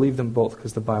just believe them both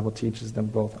because the Bible teaches them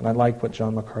both. And I like what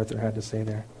John MacArthur had to say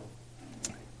there.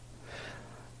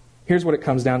 Here's what it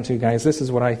comes down to, guys. This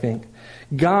is what I think.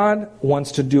 God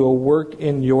wants to do a work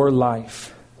in your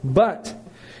life, but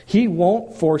He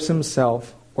won't force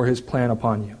Himself or His plan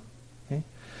upon you. Okay?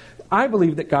 I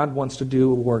believe that God wants to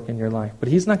do a work in your life, but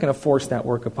He's not going to force that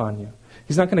work upon you.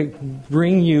 He's not going to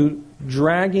bring you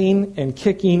dragging and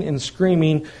kicking and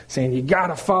screaming, saying, you got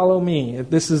to follow me.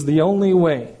 This is the only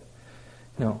way.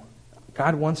 No,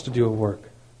 God wants to do a work.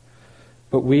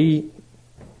 But we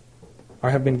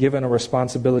have been given a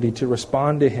responsibility to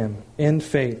respond to Him in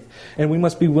faith. And we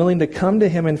must be willing to come to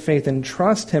Him in faith and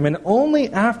trust Him. And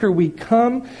only after we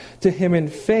come to Him in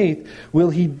faith will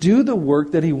He do the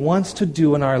work that He wants to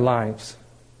do in our lives.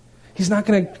 He's not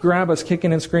going to grab us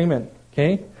kicking and screaming,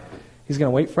 okay? He's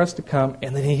going to wait for us to come,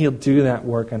 and then He'll do that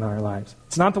work in our lives.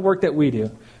 It's not the work that we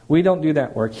do. We don't do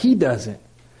that work. He does it.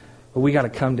 But we got to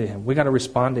come to Him. We got to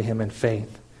respond to Him in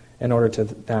faith in order to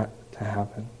that to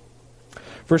happen.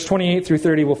 Verse 28 through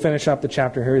 30, we'll finish up the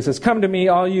chapter here. He says, "Come to me,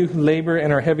 all you who labor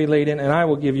and are heavy laden, and I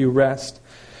will give you rest.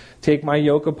 Take my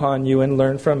yoke upon you and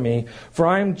learn from me. For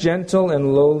I am gentle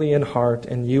and lowly in heart,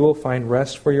 and you will find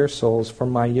rest for your souls. For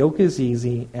my yoke is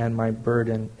easy and my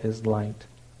burden is light."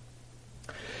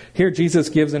 Here Jesus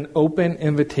gives an open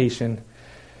invitation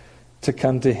to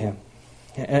come to Him.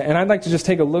 And I'd like to just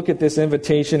take a look at this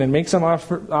invitation and make some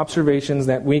observations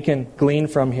that we can glean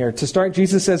from here. To start,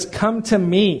 Jesus says, "Come to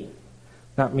me."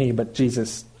 Not me, but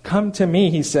Jesus. "Come to me,"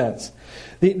 He says.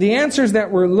 The answers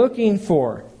that we're looking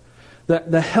for,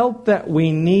 the help that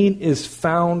we need is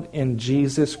found in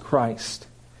Jesus Christ.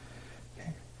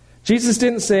 Okay? Jesus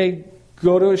didn't say,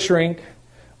 go to a shrink,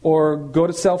 or go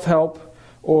to self-help,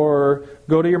 or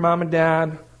go to your mom and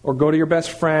dad, or go to your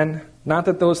best friend. Not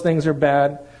that those things are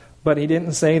bad, but He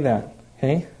didn't say that.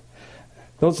 Okay?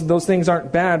 Those things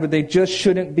aren't bad, but they just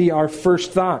shouldn't be our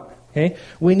first thought. Okay?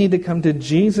 We need to come to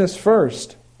Jesus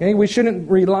first. Okay? We shouldn't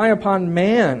rely upon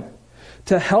man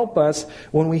to help us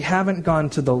when we haven't gone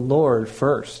to the Lord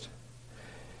first.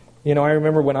 I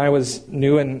remember when I was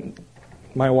new in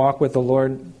my walk with the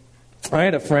Lord, I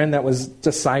had a friend that was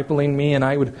discipling me, and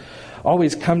I would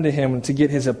always come to him to get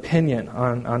his opinion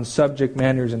on subject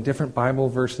matters and different Bible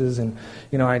verses. And,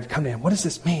 I'd come to him, what does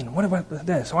this mean? What about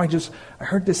this? I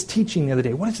heard this teaching the other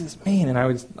day. What does this mean? And I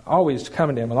was always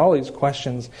coming to him with all these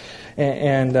questions.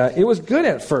 And it was good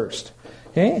at first.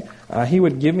 Okay? He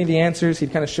would give me the answers.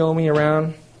 He'd kind of show me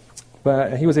around.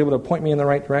 But he was able to point me in the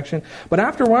right direction. But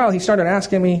after a while, he started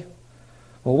asking me,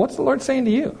 well, what's the Lord saying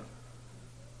to you?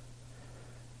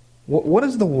 What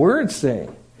does the Word say?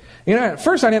 At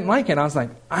first I didn't like it. I was like,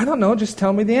 I don't know, just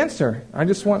tell me the answer. I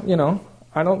just want,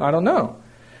 I don't know.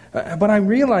 But I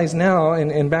realize now,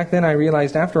 and back then I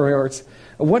realized afterwards,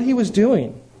 what he was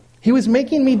doing. He was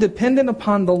making me dependent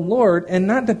upon the Lord and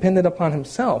not dependent upon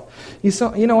himself.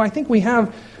 I think we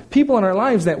have people in our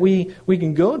lives that we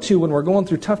can go to when we're going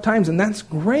through tough times, and that's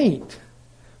great.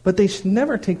 But they should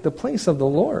never take the place of the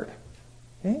Lord.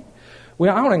 Okay?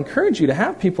 I want to encourage you to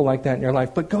have people like that in your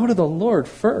life, but go to the Lord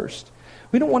first.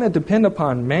 We don't want to depend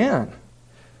upon man.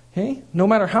 Okay? No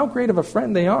matter how great of a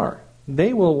friend they are,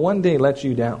 they will one day let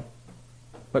you down.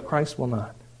 But Christ will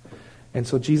not. And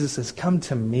so Jesus says, come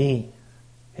to me.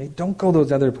 Okay? Don't go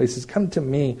those other places. Come to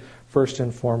me first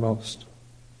and foremost.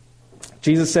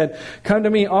 Jesus said, come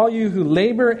to me, all you who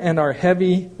labor and are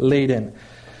heavy laden.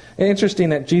 Interesting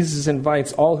that Jesus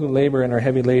invites all who labor and are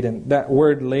heavy laden. That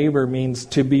word labor means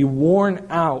to be worn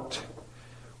out,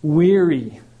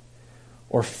 weary,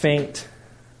 or faint.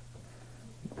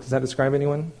 Does that describe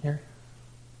anyone here?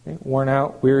 Okay. Worn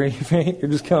out, weary, faint. You're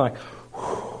just kind of like,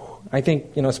 whew. I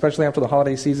think, especially after the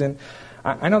holiday season,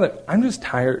 I know that I'm just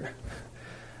tired.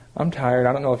 I'm tired.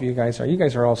 I don't know if you guys are. You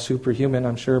guys are all superhuman,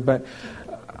 I'm sure, but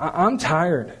I'm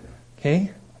tired.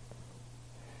 Okay?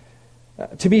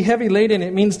 To be heavy laden,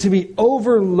 it means to be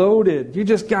overloaded. You're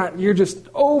just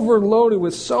overloaded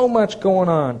with so much going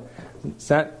on. Does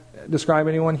that describe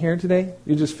anyone here today?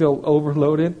 You just feel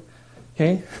overloaded?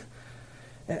 Okay?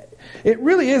 It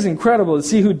really is incredible to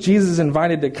see who Jesus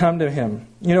invited to come to him.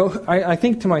 I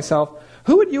think to myself,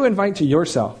 who would you invite to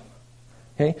yourself?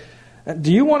 Okay?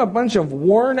 Do you want a bunch of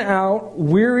worn out,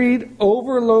 wearied,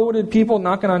 overloaded people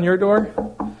knocking on your door?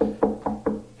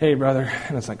 Hey, brother.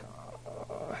 And it's like,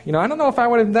 I don't know if I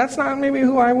would have, that's not maybe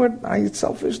who I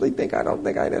selfishly think, I don't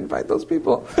think I'd invite those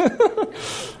people.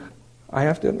 I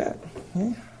have to admit.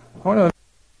 Okay? I want to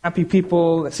happy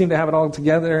people that seem to have it all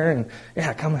together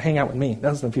and, come hang out with me.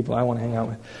 Those are the people I want to hang out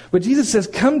with. But Jesus says,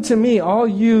 come to me, all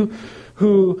you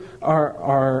who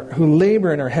who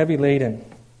labor and are heavy laden.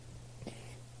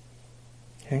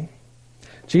 Okay?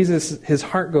 Jesus, his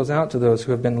heart goes out to those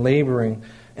who have been laboring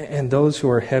and those who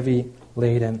are heavy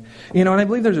laden. And I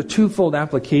believe there's a twofold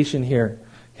application here.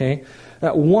 Okay?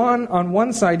 On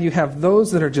one side, you have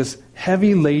those that are just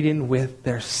heavy laden with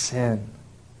their sin.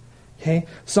 Okay?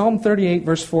 Psalm 38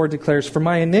 verse 4 declares, for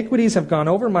my iniquities have gone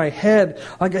over my head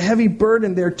like a heavy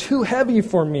burden. They're too heavy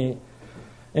for me.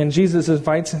 And Jesus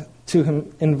invites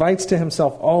to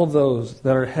himself all those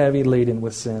that are heavy laden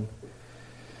with sin.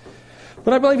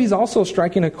 But I believe he's also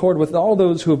striking a chord with all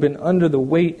those who have been under the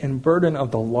weight and burden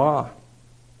of the law.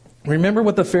 Remember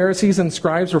what the Pharisees and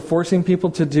scribes were forcing people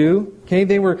to do? Okay,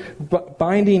 they were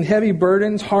binding heavy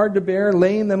burdens, hard to bear,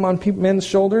 laying them on men's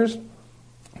shoulders.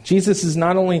 Jesus is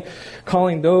not only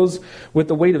calling those with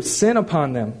the weight of sin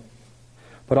upon them,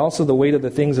 but also the weight of the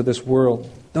things of this world.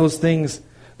 Those things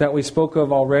that we spoke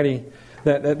of already,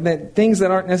 that things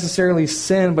that aren't necessarily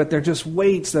sin, but they're just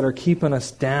weights that are keeping us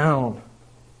down.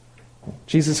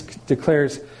 Jesus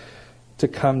declares to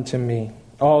come to me,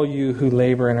 all you who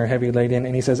labor and are heavy laden,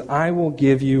 and he says, I will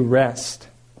give you rest.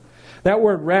 That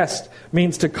word rest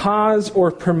means to cause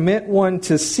or permit one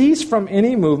to cease from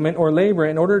any movement or labor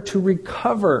in order to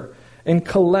recover and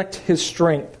collect his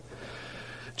strength.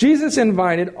 Jesus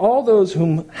invited all those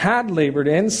whom had labored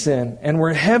in sin and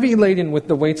were heavy laden with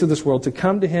the weights of this world to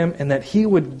come to him, and that he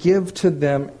would give to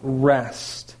them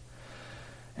rest,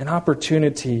 an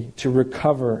opportunity to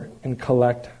recover and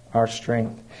collect our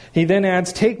strength. He then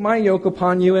adds, take my yoke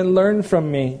upon you and learn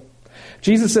from me.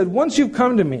 Jesus said, once you've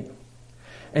come to me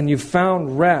and you've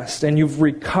found rest and you've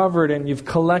recovered and you've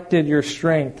collected your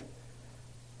strength,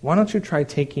 why don't you try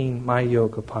taking my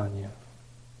yoke upon you?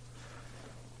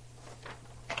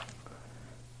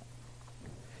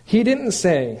 He didn't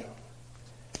say,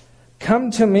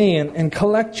 come to me and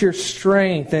collect your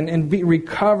strength and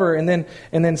recover and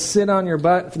then sit on your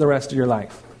butt for the rest of your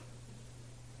life.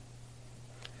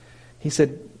 He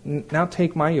said, now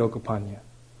take my yoke upon you.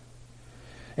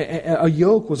 A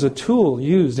yoke was a tool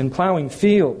used in plowing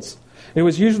fields. It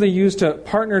was usually used to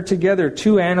partner together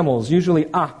two animals, usually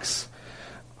oxen,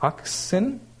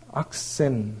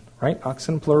 right?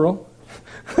 Oxen plural.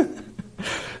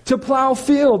 To plow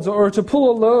fields or to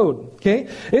pull a load. Okay?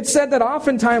 It said that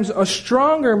oftentimes a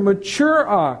stronger, mature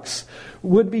ox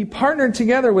would be partnered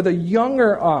together with a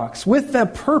younger ox with the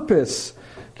purpose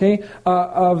okay,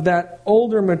 of that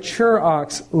older, mature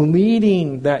ox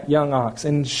leading that young ox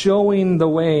and showing the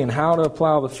way and how to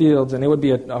plow the fields. And it would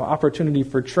be an opportunity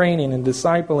for training and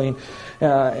discipling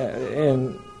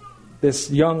in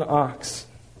this young ox.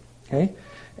 Okay?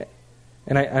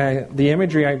 And the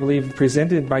imagery, I believe,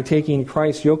 presented by taking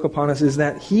Christ's yoke upon us is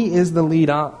that He is the lead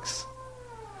ox.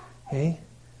 Okay?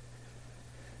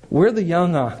 We're the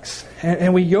young ox.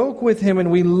 And we yoke with Him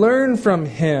and we learn from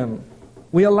Him.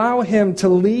 We allow Him to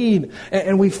lead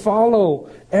and we follow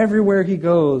everywhere He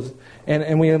goes.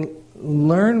 And we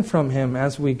learn from Him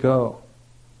as we go.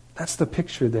 That's the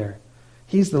picture there.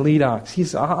 He's the lead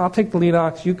ox. I'll take the lead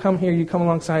ox. You come here, you come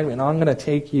alongside me, and I'm going to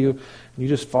take you. And you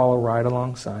just follow right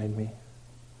alongside me.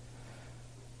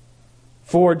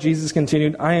 4, Jesus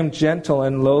continued, I am gentle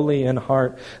and lowly in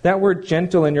heart. That word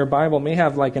gentle in your Bible may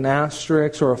have like an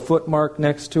asterisk or a footmark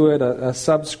next to it, a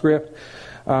subscript.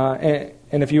 And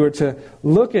if you were to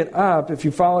look it up, if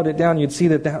you followed it down, you'd see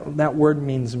that word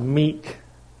means meek.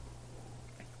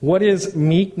 What is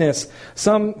meekness?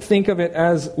 Some think of it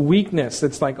as weakness.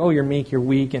 It's like, oh, you're meek, you're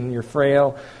weak, and you're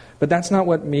frail. But that's not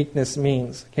what meekness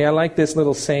means. Okay, I like this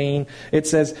little saying. It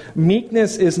says,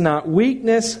 meekness is not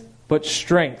weakness, but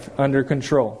strength under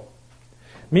control.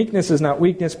 Meekness is not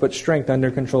weakness, but strength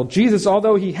under control. Jesus,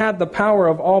 although He had the power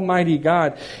of Almighty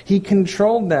God, He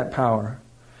controlled that power.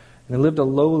 And He lived a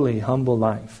lowly, humble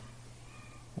life.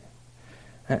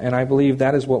 And I believe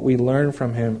that is what we learn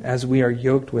from Him as we are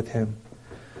yoked with Him.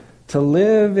 To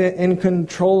live in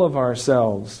control of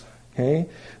ourselves. Okay?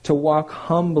 To walk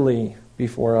humbly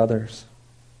before others.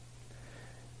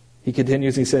 He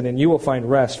continues, he said, and you will find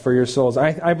rest for your souls.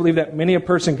 I believe that many a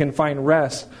person can find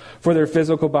rest for their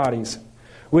physical bodies.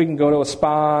 We can go to a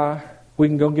spa. We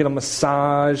can go get a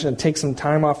massage and take some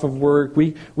time off of work.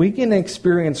 We can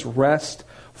experience rest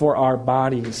for our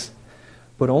bodies.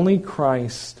 But only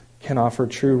Christ can offer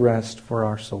true rest for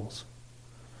our souls.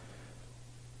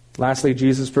 Lastly,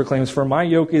 Jesus proclaims, for my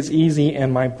yoke is easy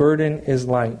and my burden is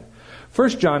light. 1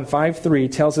 John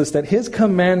 5:3 tells us that His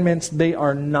commandments, they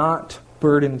are not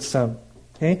burdensome.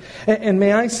 Okay? And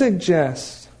may I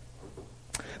suggest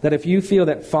that if you feel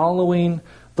that following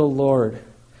the Lord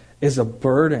is a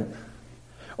burden,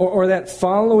 or that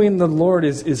following the Lord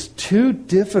is too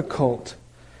difficult,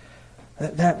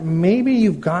 that maybe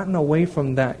you've gotten away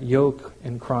from that yoke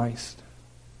in Christ.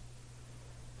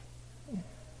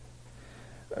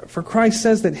 For Christ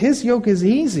says that His yoke is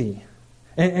easy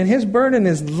and His burden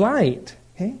is light.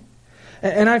 Okay?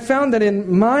 And I found that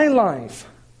in my life,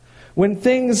 when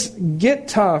things get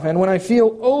tough and when I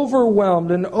feel overwhelmed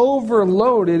and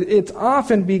overloaded, it's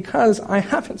often because I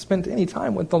haven't spent any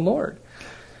time with the Lord.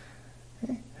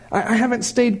 I haven't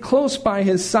stayed close by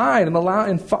His side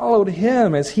and followed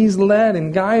Him as He's led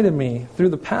and guided me through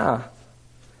the path.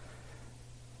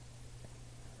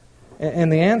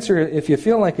 And the answer, if you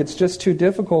feel like it's just too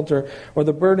difficult or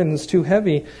the burden is too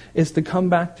heavy, is to come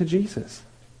back to Jesus.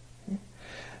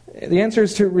 The answer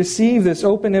is to receive this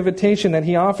open invitation that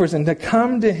He offers and to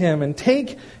come to Him and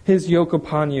take His yoke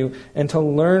upon you and to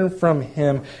learn from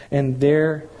Him. And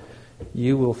there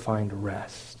you will find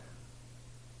rest.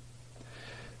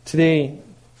 Today,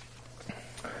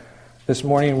 this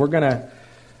morning,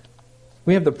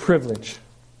 we have the privilege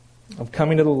of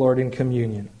coming to the Lord in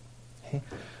communion. Okay?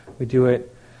 We do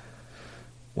it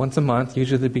once a month,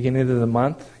 usually at the beginning of the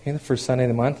month, okay, the first Sunday of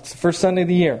the month. It's the first Sunday of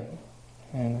the year.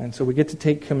 And so we get to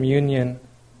take communion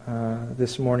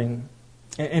this morning.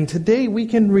 And today we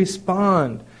can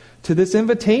respond to this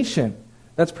invitation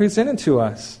that's presented to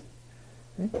us.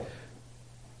 Okay?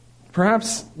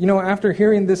 Perhaps, after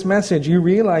hearing this message, you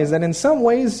realize that in some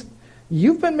ways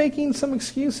you've been making some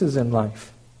excuses in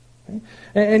life. Okay?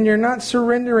 And you're not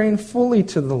surrendering fully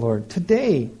to the Lord.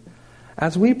 Today,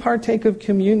 as we partake of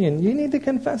communion, you need to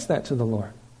confess that to the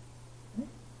Lord.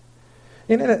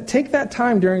 Take that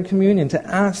time during communion to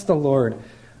ask the Lord,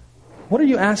 what are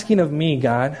you asking of me,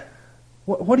 God?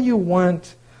 What do you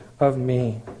want of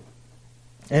me?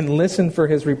 And listen for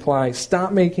His reply.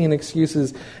 Stop making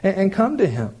excuses and come to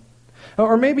Him.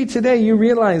 Or maybe today you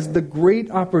realize the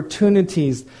great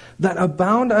opportunities that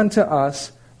abound unto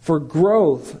us for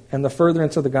growth and the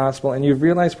furtherance of the gospel, and you've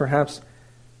realized perhaps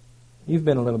you've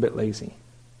been a little bit lazy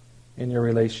in your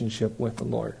relationship with the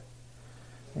Lord.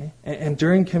 Okay? And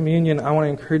during communion, I want to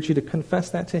encourage you to confess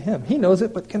that to Him. He knows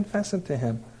it, but confess it to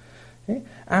Him. Okay?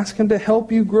 Ask Him to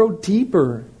help you grow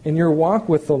deeper in your walk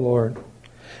with the Lord.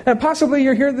 And possibly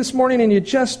you're here this morning and you're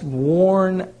just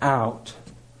worn out.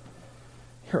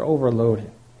 You're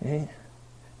overloaded. Okay?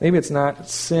 Maybe it's not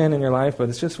sin in your life, but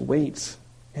it's just weights.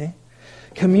 Okay?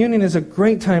 Communion is a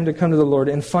great time to come to the Lord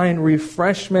and find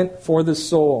refreshment for the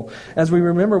soul as we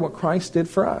remember what Christ did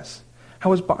for us,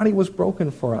 how his body was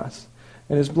broken for us,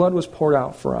 and his blood was poured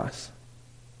out for us.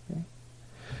 Okay?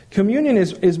 Communion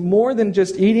is more than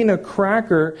just eating a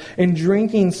cracker and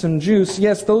drinking some juice.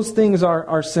 Yes, those things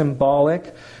are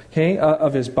symbolic, okay,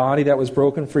 of his body that was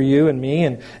broken for you and me,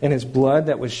 and his blood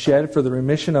that was shed for the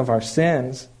remission of our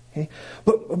sins. Okay?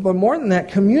 But more than that,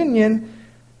 communion,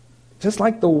 just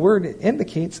like the word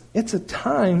indicates, it's a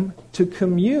time to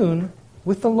commune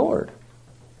with the Lord.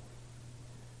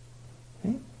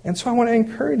 Okay? And so I want to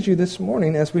encourage you this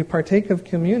morning as we partake of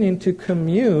communion to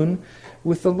commune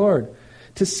with the Lord,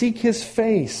 to seek his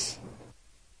face,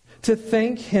 to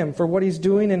thank him for what he's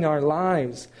doing in our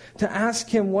lives, to ask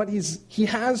him what he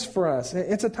has for us.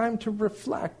 It's a time to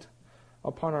reflect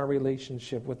upon our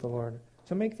relationship with the Lord,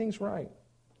 to make things right.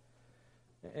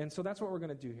 And so that's what we're going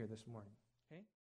to do here this morning.